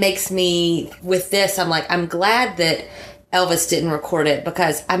 And it makes me, with this, I'm like, I'm glad that Elvis didn't record it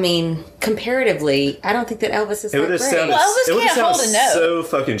because, I mean, comparatively, I don't think that Elvis is It that would great. have sounded, Well, Elvis it would have can't hold sounded a note. so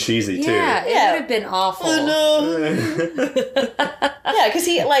fucking cheesy too. Yeah, it Yeah. would have been awful. Yeah, because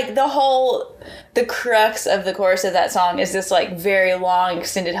he, like, the crux of the chorus of that song is this, like, very long,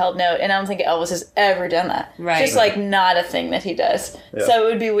 extended held note, and I don't think Elvis has ever done that. Right. Just, like, not a thing that he does. Yeah. So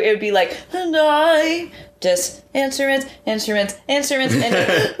it would be like, and I just instruments, and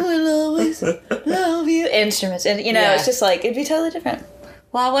will always love you. Instruments. And, you know, Yeah. it's just, like, it'd be totally different.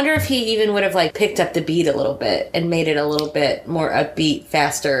 Well, I wonder if he even would have, like, picked up the beat a little bit and made it a little bit more upbeat,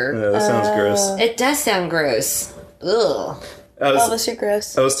 faster. Yeah, that sounds gross. It does sound gross. Ugh. Elvis, you're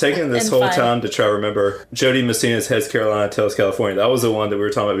gross. I was taking this And whole fine. time to try to remember Jody Messina's Heads Carolina, Tails California. That was the one that we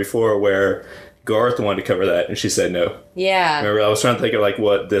were talking about before where Garth wanted to cover that, and she said no. Yeah. Remember, I was trying to think of like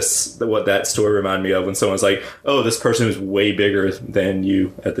what that story reminded me of when someone's like, "Oh, this person who's way bigger than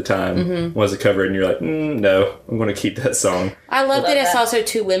you at the time wants to cover it," and you're like, "No, I'm going to keep that song." I love that it's that. also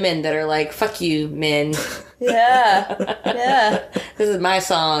two women that are like, "Fuck you, men. Yeah. This is my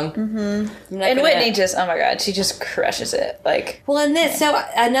song." Mm-hmm. And Whitney just, oh my God, she just crushes it. Like, Well, and this, so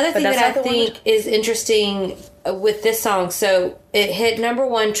another thing that's that I not the one think is interesting with this song, so it hit number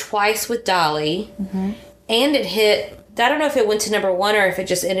one twice with Dolly, and it hit, I don't know if it went to number one or if it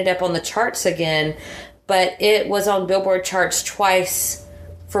just ended up on the charts again, but it was on Billboard charts twice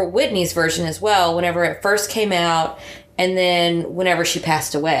for Whitney's version as well, whenever it first came out, and then whenever she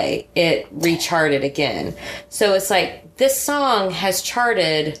passed away, it recharted again. So it's like, this song has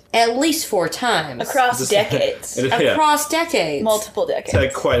charted at least 4 times. across decades. Across decades. Multiple decades. It's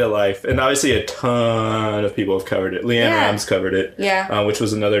had quite a life, and obviously a ton of people have covered it. Leanne Yeah. Rimes covered it, Yeah. which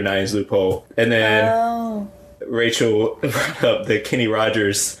was another 90s loophole. And then Oh. Rachel brought up the Kenny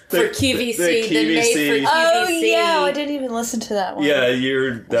Rogers For QVC, the made for Oh, QVC. yeah, I didn't even listen to that one. Yeah,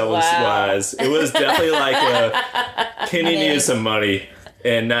 that was Wow. wise. It was definitely like Kenny needed some money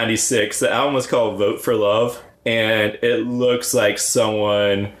in '96. The album was called "Vote for Love," and it looks like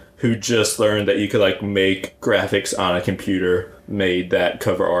someone who just learned that you could like make graphics on a computer made that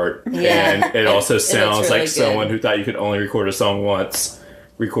cover art. Yeah. And it also sounds really like good. someone who thought you could only record a song once.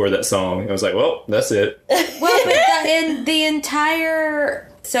 Record that song. I was like, well, that's it. Well, but in the entire...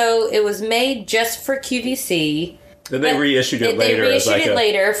 So it was made just for QVC. Then they reissued it later. They reissued as like it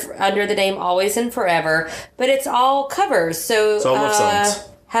later under the name Always and Forever. But it's all covers. So It's all love songs.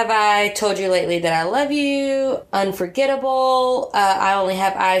 Have I Told You Lately That I Love You? Unforgettable. I Only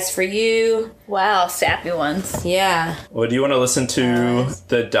Have Eyes for You. Wow, sappy ones. Yeah. Well, do you want to listen to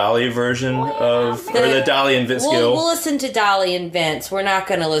the Dolly version or the Dolly and Vince Gill? We'll listen to Dolly and Vince. We're not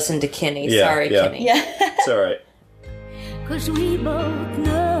going to listen to Kenny. Yeah, Sorry, yeah. Kenny. Yeah. It's all right. 'Cause we both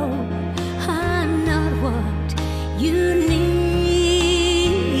know I'm not what you need.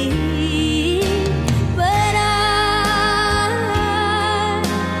 But I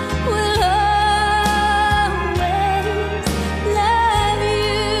will always love you.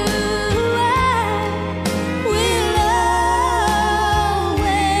 I will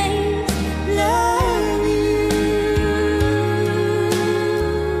always love you.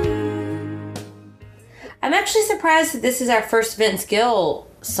 I'm actually surprised that this is our first Vince Gill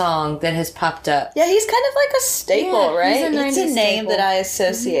song that has popped up. Yeah, he's kind of like a staple, Yeah, right? he's a It's a 90s name staple. that I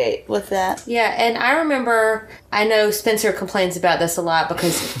associate with that. Yeah, and I remember, I know Spencer complains about this a lot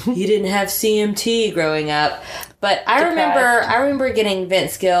because he didn't have CMT growing up, but I remember getting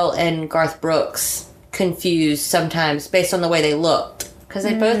Vince Gill and Garth Brooks confused sometimes based on the way they looked, because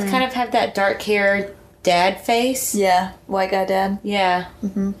they both kind of have that dark haired dad face. Yeah, white guy dad. Yeah.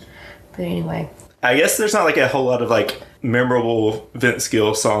 Mm-hmm. But anyway. I guess there's not like a whole lot of like memorable Vince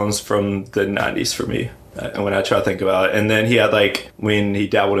Gill songs from the 90s for me when I try to think about it. And then he had like, when he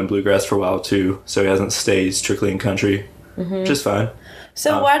dabbled in bluegrass for a while too, so he hasn't stayed strictly in country, which is fine.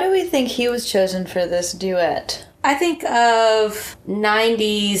 So why do we think he was chosen for this duet? I think of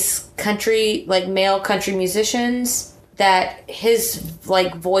 90s country, like male country musicians, that his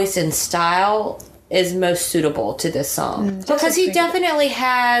like voice and style is most suitable to this song. Because he definitely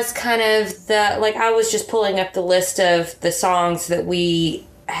has kind of the, like I was just pulling up the list of the songs that we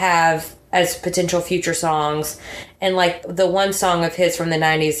have as potential future songs. And like the one song of his from the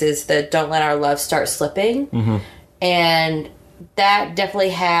 90s is the Don't Let Our Love Start Slipping. And that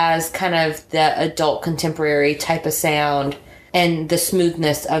definitely has kind of the adult contemporary type of sound and the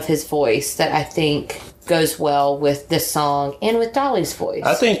smoothness of his voice that I think goes well with this song and with Dolly's voice.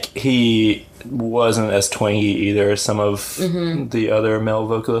 I think he wasn't as twangy either as some of the other male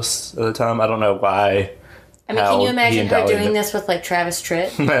vocalists at the time. I don't know why. I mean, can you imagine her doing this with like Travis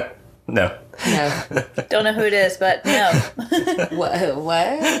Tritt? No. No. Don't know who it is, but no. What?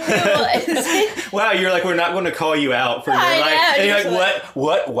 Wow, you're like, we're not going to call you out for your I like, know, and you're just like,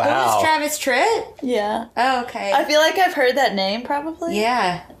 what? Who's Wow. Travis Tritt? Yeah. Oh, okay. I feel like I've heard that name probably.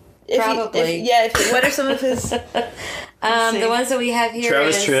 Yeah. If probably. What are some of his... The ones that we have here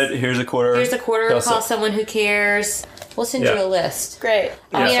Travis is- Tritt, here's a quarter. Here's a quarter. Call Call some- someone who cares. We'll send Yeah. you a list. Great.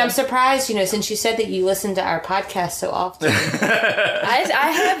 I mean, Yeah. I'm surprised, since you said that you listen to our podcast so often.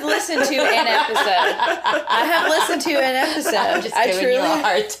 I have listened to an episode. I'm just giving you a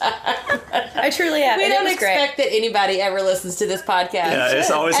hard time. I truly have. We and it don't was great. expect that anybody ever listens to this podcast. Yeah, it's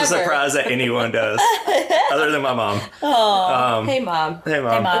always a Ever. surprise that anyone does, other than my mom. Hey, Mom. Hey, Hey,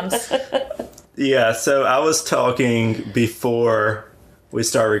 mom. moms. Yeah, so I was talking before we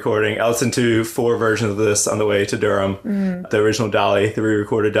started recording. I listened to 4 versions of this on the way to Durham. The original Dolly, the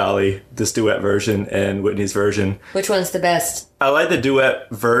re-recorded Dolly, this duet version, and Whitney's version. Which one's the best? I like the duet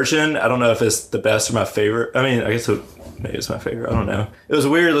version. I don't know if it's the best or my favorite. I mean, I guess maybe it's my favorite. I don't know. It was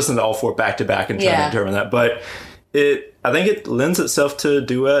weird listening to all 4 back to back and trying to determine that. But I think it lends itself to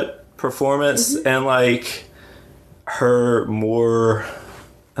duet performance and like her more...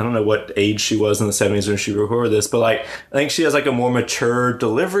 I don't know what age she was in the 70s when she recorded this, but like I think she has like a more mature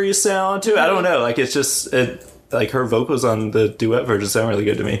delivery sound to it. I don't know. Like it's just like her vocals on the duet version sound really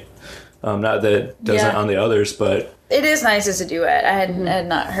good to me. Not that it doesn't on the others, but it is nice as a duet. I had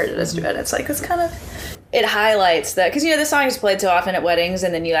not heard it as a duet. It's like it's kind of it highlights that because the song is played so often at weddings,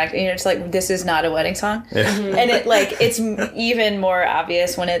 and then it's like this is not a wedding song, and it like it's even more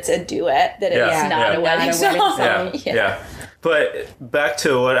obvious when it's a duet that it's not a wedding song. Yeah. But back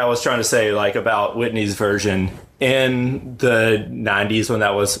to what I was trying to say, like about Whitney's version. In the 90s when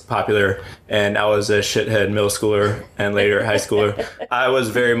that was popular, and I was a shithead middle schooler and later high schooler, I was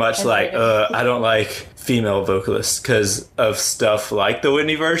very much like, I don't like female vocalists because of stuff like the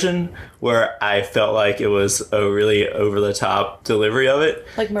Whitney version, where I felt like it was a really over-the-top delivery of it.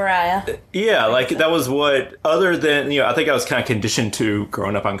 Like Mariah. Yeah, like that was what, other than, I think I was kind of conditioned to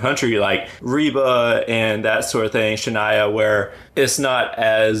growing up on country, like Reba and that sort of thing, Shania, where it's not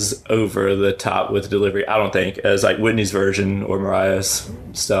as over-the-top with delivery, I don't think, as like Whitney's version or Mariah's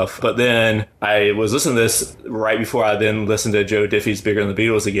stuff. But then I was listening to this right before I then listened to Joe Diffie's Bigger Than the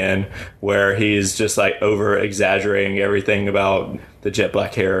Beatles again, where he's just like over-exaggerating everything about the jet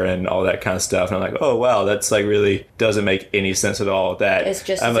black hair and all that kind of stuff, and I'm like, oh wow, that's like really doesn't make any sense at all. That it's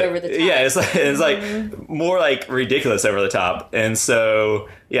just like, over the top. Yeah, it's like more like ridiculous over the top. And so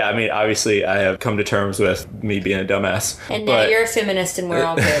yeah, I mean, obviously I have come to terms with me being a dumbass. And now you're a feminist, and we're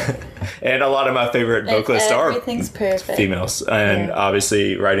all good. And a lot of my favorite vocalists are perfect. females, and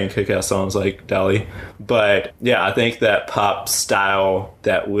obviously writing kick-ass songs like Dolly. But yeah, I think that pop style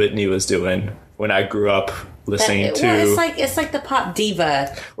that Whitney was doing when I grew up listening to... Well, it's like the pop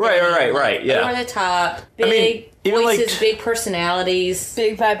diva. Right, yeah. Over the top, big voices, like, big personalities.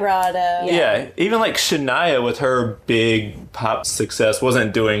 Big vibrato. Yeah, even like Shania with her big pop success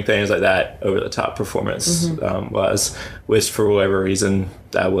wasn't doing things like that over the top performance which for whatever reason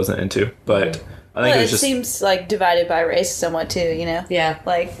I wasn't into. But I think it just seems like divided by race somewhat too, Yeah.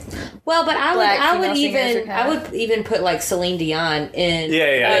 Like, well, but I would would even put like Celine Dion in.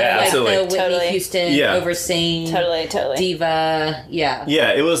 Yeah, like absolutely. the Whitney Houston overseen. Totally. Diva. Yeah.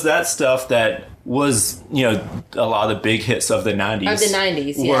 Yeah, it was that stuff that was, a lot of the big hits of the 90s. Of the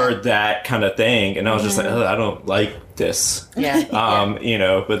 90s, were that kind of thing. And I was just like, I don't like this. Yeah.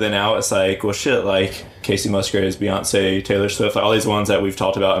 But then now it's like, well, shit, like Casey Musgraves, Beyonce, Taylor Swift, like all these ones that we've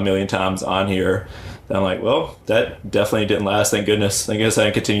talked about a million times on here. And I'm like, well, that definitely didn't last. Thank goodness. I guess I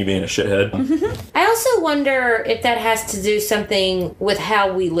can continue being a shithead. I also wonder if that has to do something with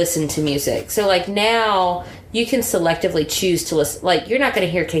how we listen to music. So, like, now you can selectively choose to listen. Like, you're not going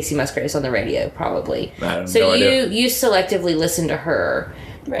to hear Casey Musgraves on the radio, probably. I have so no idea. you selectively listen to her.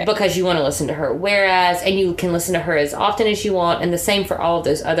 Right. Because you want to listen to her. And you can listen to her as often as you want, and the same for all of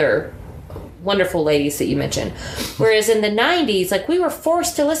those other wonderful ladies that you mentioned. Whereas in the 90s, like, we were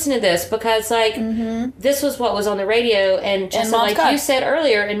forced to listen to this because, like, this was what was on the radio, and just like you said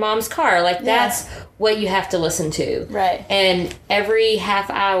earlier, in Mom's car, like, that's what you have to listen to. Right. And every half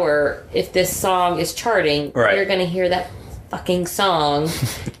hour, if this song is charting, you're going to hear that fucking song,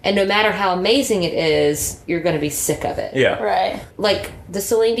 and no matter how amazing it is, you're going to be sick of it. Yeah. Right. Like, the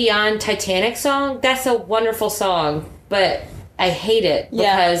Celine Dion Titanic song, that's a wonderful song, but I hate it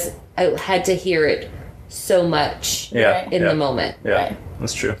because I had to hear it so much in the moment. Yeah, right.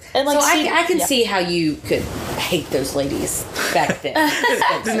 That's true. And like, so I can see how you could hate those ladies back then.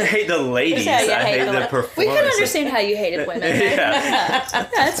 I didn't hate the ladies. I hate the performance. We can understand how you hated women. Yeah,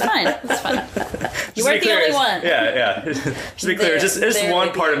 it's fine. It's fine. You weren't the only one. Yeah. Just to be clear, just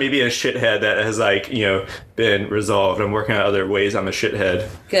one part of me being a shithead that has been resolved. I'm working on other ways I'm a shithead.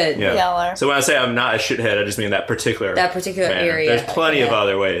 Good. Yeah. So when I say I'm not a shithead, I just mean that particular area. There's plenty of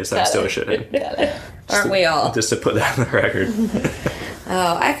other ways I'm still a shithead. Aren't we all? Just to put that on the record.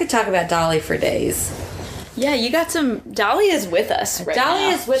 Oh, I could talk about Dolly for days. Yeah, you got some... Dolly is with us right Dolly now.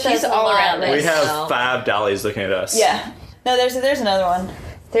 is with She's us all around We have 5 Dollies looking at us. Yeah. No, there's another one.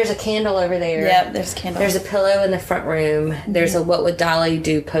 There's a candle over there. Yep, there's a candle. There's a pillow in the front room. There's a What Would Dolly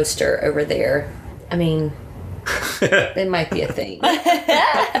Do poster over there. I mean... it might be a thing.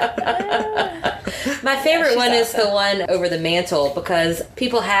 My My favorite she's one is awesome. the one over the mantle because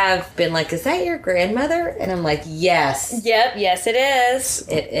people have been like, "Is that your grandmother?" And I'm like, "Yes, Yep, yes it is.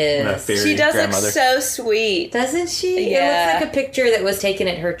 it My is." fairy She does grandmother. look so sweet. Doesn't she? Yeah. It looks like a picture that was taken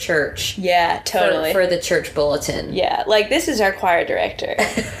at her church. Yeah, totally. For the church bulletin. Yeah, like this is our choir director.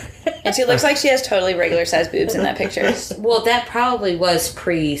 And she looks like she has totally regular sized boobs in that picture. Well, that probably was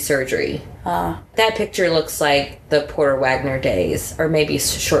pre-surgery. That picture looks like the Porter Wagner days, or maybe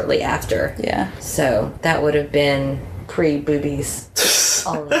shortly after. Yeah. So that would have been pre-boobies.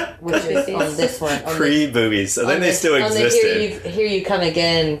 Which is on this one. On Pre-boobies. I the- think on they the- still on the existed. Here You Come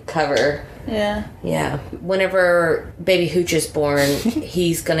Again cover. Yeah. Yeah. Whenever Baby Hooch is born,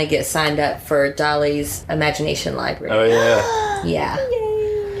 he's going to get signed up for Dolly's Imagination Library. Oh, yeah. Yeah.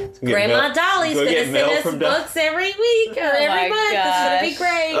 Get Grandma mail- Dolly's go going to get send mail us from Dolly. books every week or every my month. It's going to be gosh.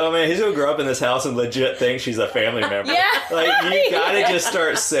 great. Oh man, he's gonna grow up in this house and legit think she's a family member. Yeah. Like you gotta just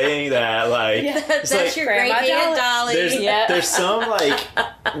start saying that. Like it's That's like your great Grandma aunt Dolly. there's Yeah. there's some like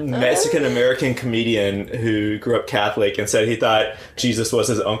Mexican American comedian who grew up Catholic and said he thought Jesus was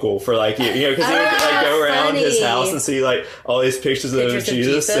his uncle for like because he would like go around his funny. house and see like all these pictures Pictures of of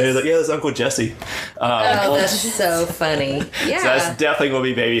Jesus. And he's like, yeah, that's Uncle Jesse. Oh, that's so funny. Yeah. So that's definitely gonna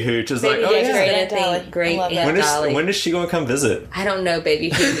be Baby Hooch. It's Baby like, oh Hooch yeah. is gonna Aunt Dolly. think great I love Aunt that. Dolly. When is she gonna come visit? I don't know, Baby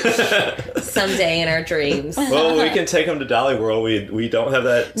Hooch. Someday in our dreams. Well, we can take him to Dolly World. We don't have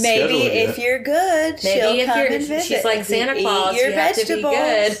that. Maybe scheduled if yet. you're good, Maybe she'll if come you're, and visit. she's like If you Santa eat Claus, your you have to be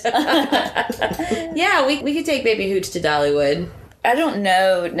vegetables. good. Yeah, we could take Baby Hooch to Dollywood. I don't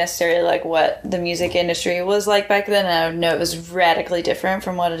know necessarily like what the music industry was like back then. I know it was radically different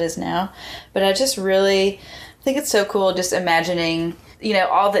from what it is now. But I just really think it's so cool just imagining,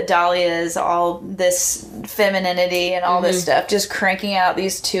 all that Dolly is, all this femininity and all this stuff, just cranking out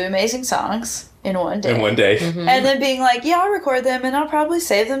these two amazing songs in one day. in one day. And then being like, yeah, I'll record them and I'll probably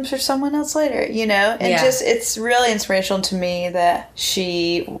save them for someone else later, And Yeah. just, it's really inspirational to me that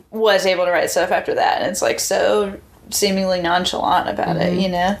she was able to write stuff after that. And it's like so seemingly nonchalant about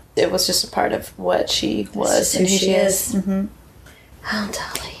it, It was just a part of what she was just and who who she she is. is. Oh,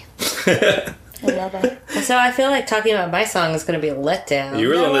 Dolly. I love it. So I feel like talking about my song is going to be a letdown. You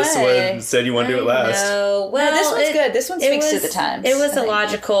were the No one that way. said you want to do it last. No, well, No, this one's good. This one speaks to the times, It was I a think.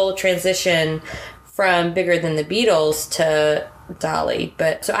 logical transition from Bigger Than the Beatles to Dolly.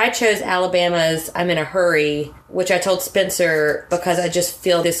 But so I chose Alabama's I'm in a Hurry, which I told Spencer because I just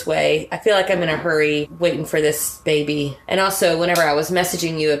feel this way. I feel like I'm in a hurry waiting for this baby. And also, whenever I was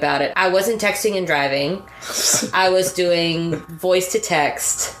messaging you about it, I wasn't texting and driving. I was doing voice to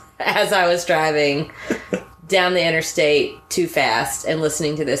text as I was driving down the interstate too fast and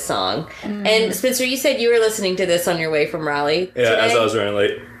listening to this song. And Spencer, you said you were listening to this on your way from Raleigh Yeah, today as I was running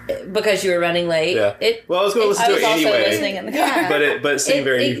late. because you were running late. Yeah. Well, I was going to listen I to was it also anyway. listening in the car. Yeah. But it seemed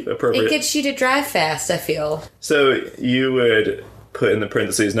very appropriate. It gets you to drive fast, I feel. So you would put in the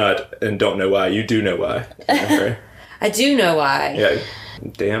parentheses not and don't know why. You do know why. Okay. I do know why. Yeah.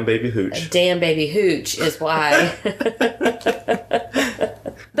 Damn Baby Hooch. Damn Baby Hooch is why.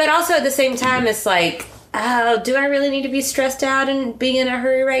 But also at the same time, it's like, oh, do I really need to be stressed out and be in a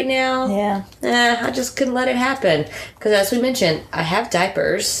hurry right now? Yeah. I just couldn't let it happen. Because as we mentioned, I have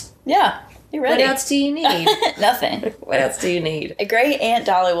diapers. Yeah. You're What ready. else do you need? Nothing. What else do you need? A great Aunt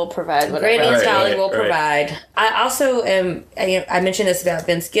Dolly will provide whatever. Great Aunt Right, Dolly right, will right. provide. I also am, I mentioned this about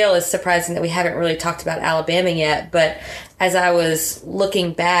Vince Gill. It's surprising that we haven't really talked about Alabama yet, but as I was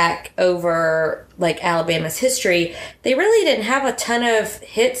looking back over like Alabama's history, they really didn't have a ton of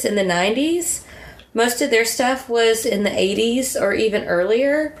hits in the 90s. Most of their stuff was in the 80s or even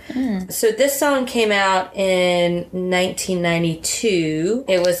earlier. So this song came out in 1992.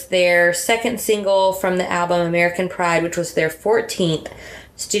 It was their second single from the album American Pride, which was their 14th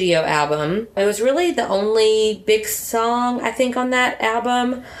studio album. It was really the only big song, I think, on that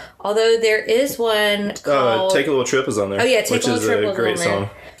album. Although there is one called... Take a Little Trip is on there. Oh yeah, Take which a Little is Trip a was great on there. song.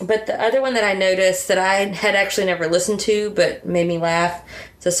 But the other one that I noticed that I had actually never listened to, but made me laugh,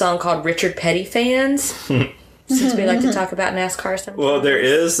 it's a song called Richard Petty Fans. Since we like to talk about NASCAR sometimes. Well, there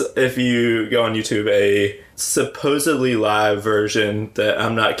is, if you go on YouTube, a supposedly live version that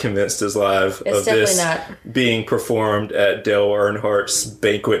I'm not convinced is live It's of this definitely being performed at Dale Earnhardt's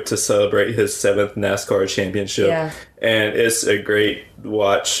banquet to celebrate his 7th NASCAR championship. Yeah. And it's a great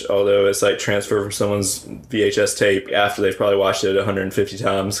watch, although it's like transferred from someone's VHS tape after they've probably watched it 150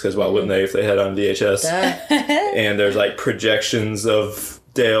 times, because why wouldn't they if they had it on VHS? And there's like projections of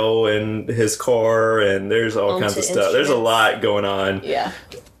Dale and his car, and there's all Onto kinds of stuff. There's a instruments. lot going on Yeah.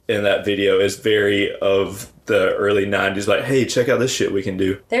 in that video. Is very of the early 90s, like, hey, check out this shit we can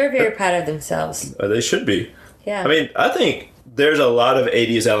do. They were very proud of themselves. They should be. Yeah. I mean, I think there's a lot of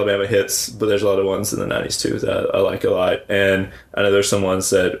 80s Alabama hits, but there's a lot of ones in the 90s too that I like a lot. And I know there's some ones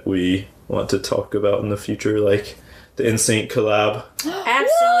that we want to talk about in the future, like the NSYNC collab.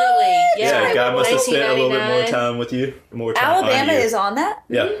 Absolutely. Yeah, God must have spent a little bit more 1999. time with you. More time Alabama on you. is on that?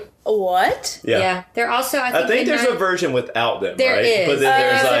 Yeah. What? Yeah. Yeah. They're also, I think there's a version without them, There right? is. But then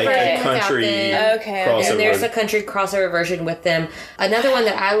there's There's a like version a without country them. Okay. crossover. And there's a country crossover version with them. Another one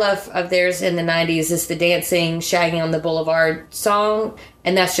that I love of theirs in the 90s is the Dancing Shagging on the Boulevard song.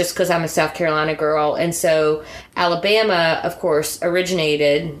 And that's just because I'm a South Carolina girl. And so Alabama, of course,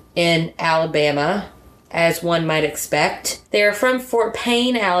 originated in Alabama, as one might expect. They're from Fort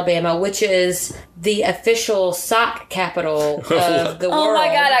Payne, Alabama, which is the official sock capital of the world. Oh my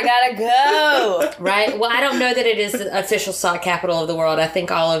God, I gotta go. Right? Well, I don't know that it is the official sock capital of the world. I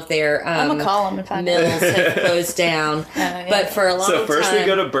think all of their I'm gonna call them and find out. mills have closed down. yeah. But for a long time... So first we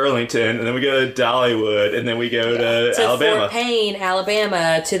go to Burlington, and then we go to Dollywood, and then we go to Alabama. Fort Payne,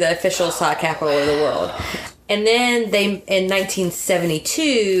 Alabama, to the official sock capital of the world. And then in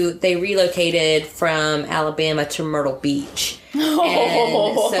 1972, they relocated from Alabama to Myrtle Beach. And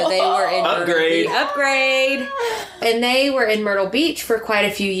so they were in Upgrade. Upgrade. And they were in Myrtle Beach for quite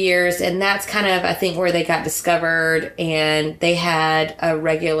a few years. And that's kind of, I think, where they got discovered. And they had a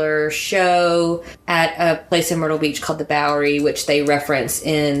regular show at a place in Myrtle Beach called the Bowery, which they reference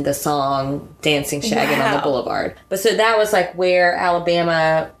in the song Dancing Shaggin' on the Wow. Boulevard. But so that was like where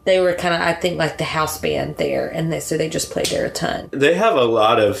Alabama, they were kind of, I think, like the house band there. And so they just played there a ton. They have a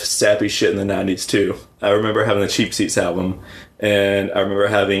lot of sappy shit in the 90s too. I remember having the Cheap Seats album, and I remember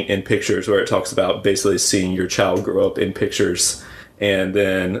having In Pictures, where it talks about basically seeing your child grow up in pictures. And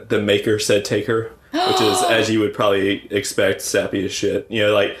then The Maker Said Take Her, which is, as you would probably expect, sappy as shit. You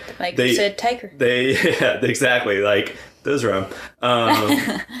know, like Like said, take her. yeah, exactly, like those rhyme.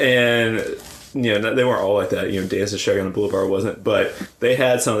 And you know, they weren't all like that. You know, Dancing Shagging on the Boulevard wasn't, but they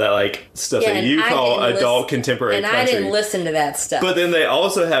had some of that like stuff that and you I call didn't adult listen- contemporary And country. I didn't listen to that stuff. But then they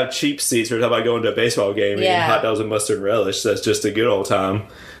also have Cheap Seats. We're talking about going to a baseball game and eating Yeah. hot dogs with mustard and relish. That's just a good old time.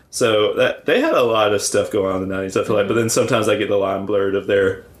 So that they had a lot of stuff going on in the 90s, I feel like. But then sometimes I get the line blurred of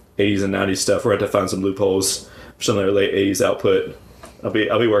their 80s and 90s stuff where I have to find some loopholes for some of their late 80s output. I'll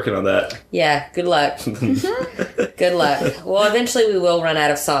be working on that. Yeah, good luck. Good luck. Well, eventually we will run out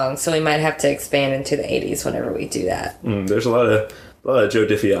of songs, so we might have to expand into the 80s whenever we do that. There's a lot of Joe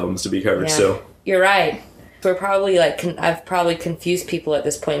Diffie albums to be covered Yeah. still. You're right. We're probably like, I've probably confused people at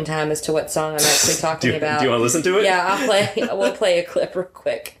this point in time as to what song I'm actually talking about. Do you want to listen to it? Yeah, we'll play a clip real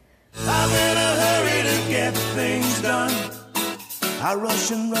quick. I'm in a hurry to get things done. I rush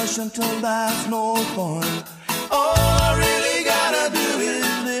until there's no point. All I really gotta do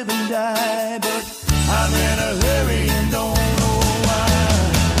is live and die, but I'm in a hurry and don't know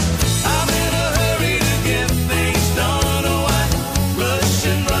why. I'm in a hurry to get things done. Oh, I rush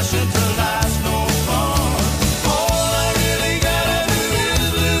until there's no point. All I really gotta do is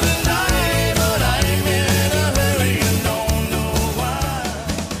live and die, but I'm in a hurry and don't know why.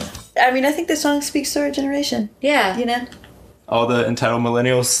 I mean, I think this song speaks to our generation. Yeah. You know? All the entitled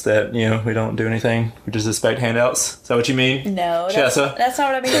millennials that, you know, we don't do anything. We just expect handouts. Is that what you mean? No, Chessa? that's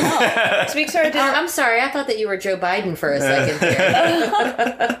not what I mean at all. Speaks to our generation. I'm sorry, I thought that you were Joe Biden for a second there.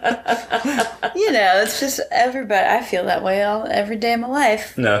 You know, it's just everybody. I feel that way every day of my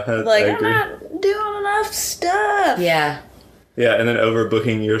life. No, Like, I I'm agree. not doing enough stuff. Yeah. Yeah, and then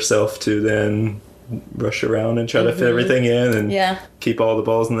overbooking yourself to then rush around and try to fit everything in and Yeah. keep all the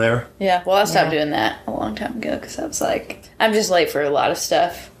balls in there. Yeah, well, I stopped Yeah. doing that a long time ago because I was like, I'm just late for a lot of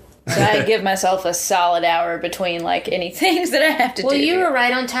stuff. So I give myself a solid hour between, like, any things that I have to Well, do. you were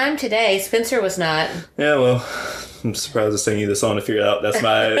right on time today. Spencer was not. Yeah, well, I'm surprised to sing you the song to figure it out. That's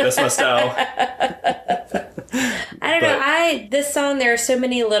my style. I don't know. This song, there are so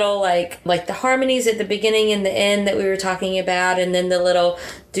many little like the harmonies at the beginning and the end that we were talking about, and then the little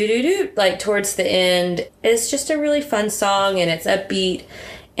doo doo doo like towards the end. It's just a really fun song, and it's upbeat,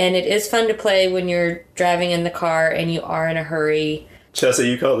 and it is fun to play when you're driving in the car and you are in a hurry. Chessa,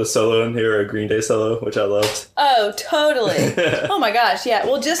 you call the solo in here a Green Day solo, which I loved. Oh, totally. Oh my gosh, yeah.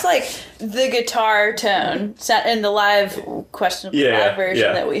 Well, just like the guitar tone in the live, questionable live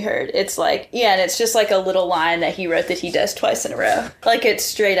version that we heard. It's like, yeah, and it's just like a little line that he wrote that he does twice in a row. Like it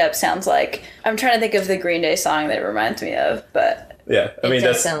straight up sounds like, I'm trying to think of the Green Day song that it reminds me of, but... Yeah, I mean,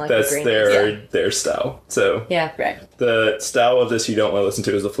 does sound like that's a Green Day. their style. So Yeah. Right. the style of this you don't want to listen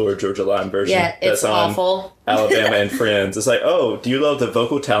to is the Florida Georgia Line version. Yeah, it's that's on awful. Alabama and Friends. It's like, oh, do you love the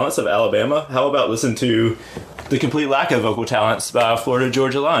vocal talents of Alabama? How about listen to The Complete Lack of Vocal Talents by Florida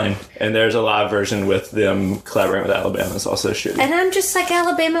Georgia Line. And there's a live version with them collaborating with Alabama. It's also shitty. And I'm just like,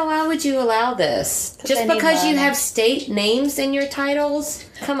 Alabama, why would you allow this? Just they need because you money. have state names in your titles?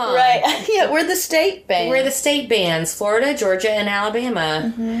 Come on. Right. Yeah, we're the state band. We're the state bands, Florida, Georgia, and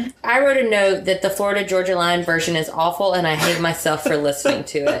Alabama. Mm-hmm. I wrote a note that the Florida Georgia Line version is awful, and I hate myself for listening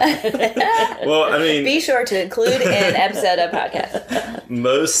to it. Well, I mean, Be sure to include in episode of podcast.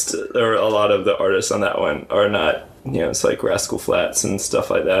 most or a lot of the artists on that one are not, it's like Rascal Flatts and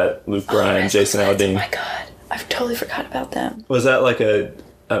stuff like that. Luke Bryan, Jason Aldean. Oh my god, I've totally forgot about them. Was that like a...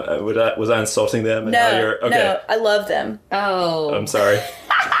 was I insulting them? And now you're, No, I love them. Oh. I'm sorry.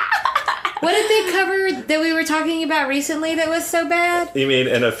 What did they cover that we were talking about recently that was so bad? You mean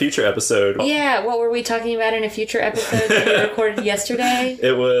in a future episode? Yeah, what were we talking about in a future episode that we recorded yesterday?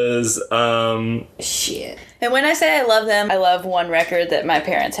 It was, Shit. And when I say I love them, I love one record that my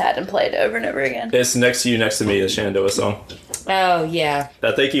parents had and played over and over again. it's Next to You, Next to Me, the Shenandoah song. Oh, yeah.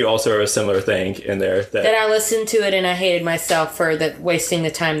 I think you also are a similar thing in there. That I listened to it and I hated myself for wasting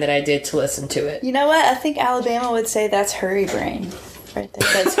the time that I did to listen to it. You know what? I think Alabama would say that's hurry brain. Right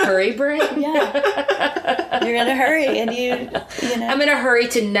there. That's hurry brain? Yeah. You're in a hurry and you know. I'm in a hurry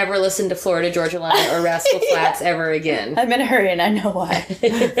to never listen to Florida Georgia Line or Rascal Flatts ever again. I'm in a hurry and I know why.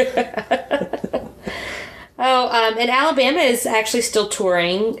 And Alabama is actually still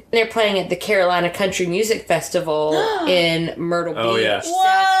touring. They're playing at the Carolina Country Music Festival in Myrtle Beach, Oh, yeah.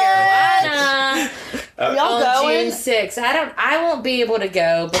 South Carolina. Y'all On going? June 6th. I won't be able to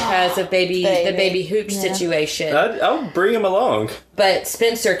go because of the baby hooch situation. I'll bring him along. But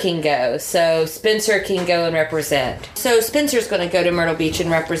Spencer can go. So Spencer can go and represent. So Spencer's going to go to Myrtle Beach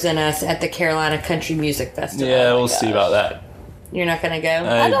and represent us at the Carolina Country Music Festival. Yeah, we'll see about that. You're not going to go?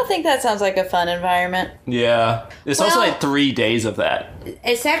 I don't think that sounds like a fun environment. Yeah. It's also Well- like 3 days of that.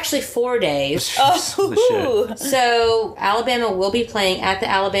 It's actually 4 days. Holy shit. So Alabama will be playing at the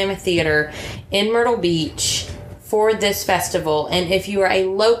Alabama Theater in Myrtle Beach for this festival. And if you are a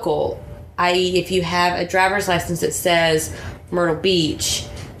local, i.e. if you have a driver's license that says Myrtle Beach,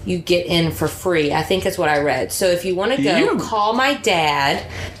 you get in for free. I think is what I read. So if you want to go, call my dad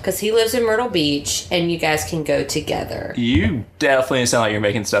because he lives in Myrtle Beach and you guys can go together. You definitely sound like you're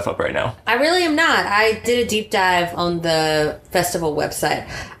making stuff up right now. I really am not. I did a deep dive on the festival website.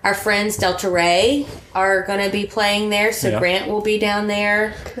 Our friends Delta Ray are going to be playing there, so Yeah. Grant will be down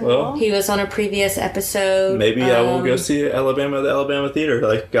there. Well, He was on a previous epised. maybe I will go see Alabama at the Alabama Theater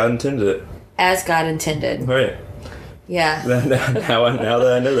like God intended it. As God intended. Right. Yeah. now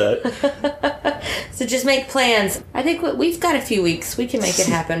that I know that. So just make plans. I think we've got a few weeks. We can make it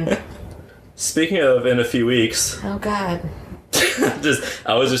happen. Speaking of in a few weeks, Oh, God.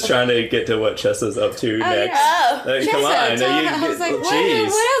 I was just trying to get to what Chessa's up to next. Oh. Like, come on, I was like, what else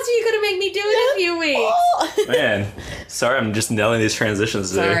are you going to make me do in a few weeks? Man, sorry, I'm just nailing these transitions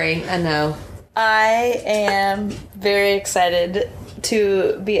today. Sorry, I know. I am very excited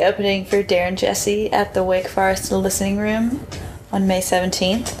to be opening for Darren Jesse at the Wake Forest Listening Room on May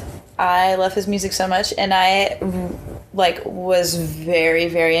 17th. I love his music so much, and I was very,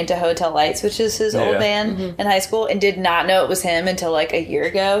 very into Hotel Lights, which is his old band in high school, and did not know it was him until a year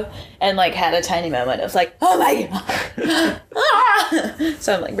ago, and had a tiny moment of oh my god. Ah!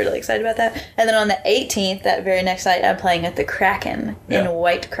 So I'm really excited about that. And then on the 18th, that very next night, I'm playing at the Kraken in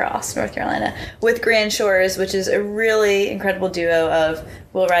White Cross, North Carolina, with Grand Shores, which is a really incredible duo of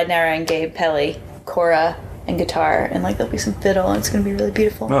Will Ridenour and Gabe Pelly, Cora, and guitar, and there'll be some fiddle, and it's going to be really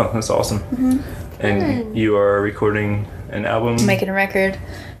beautiful. Oh, that's awesome. And you are recording an album? Making a record.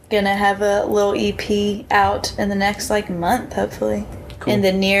 Gonna have a little EP out in the next month, hopefully. Cool. In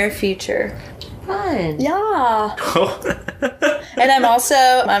the near future. Fun. Yeah. And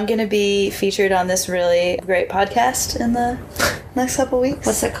I'm gonna be featured on this really great podcast in the next couple weeks.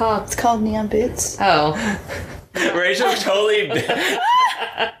 What's it called? It's called Neon Boots. Oh. Rachel totally...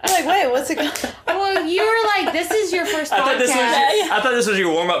 I'm wait, what's it called? Well, you were this is your first podcast. I thought this was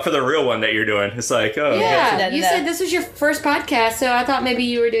your warm-up for the real one that you're doing. It's Yeah, No, you no. said this was your first podcast, so I thought maybe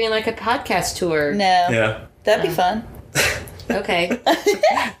you were doing a podcast tour. No. Yeah. That'd be fun. Okay.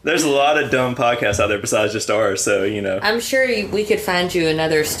 There's a lot of dumb podcasts out there besides just ours, so, I'm sure we could find you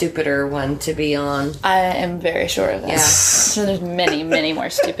another stupider one to be on. I am very sure of that. Yeah. So there's many, many more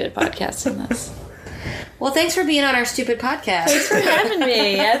stupid podcasts than this. Well, thanks for being on our stupid podcast. Thanks for having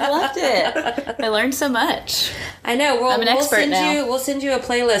me. I've loved it. I learned so much. I know. I'm an expert now. We'll send you a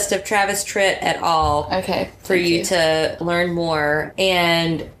playlist of Travis Tritt et al. Okay. For you to learn more.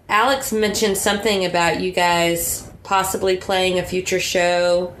 And Alex mentioned something about you guys possibly playing a future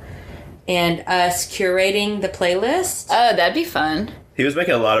show and us curating the playlist. Oh, that'd be fun. He was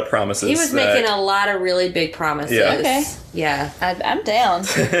making a lot of promises. He was making a lot of really big promises. Yeah. Okay. Yeah. I'm down.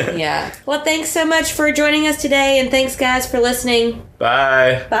 Yeah. Well, thanks so much for joining us today, and thanks, guys, for listening.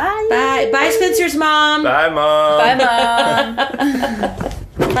 Bye. Bye. Bye. Bye, Spencer's mom. Bye, Mom. Bye, Mom.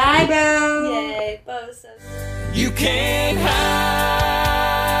 Bye, Bo. Yay, Bo. You can't hide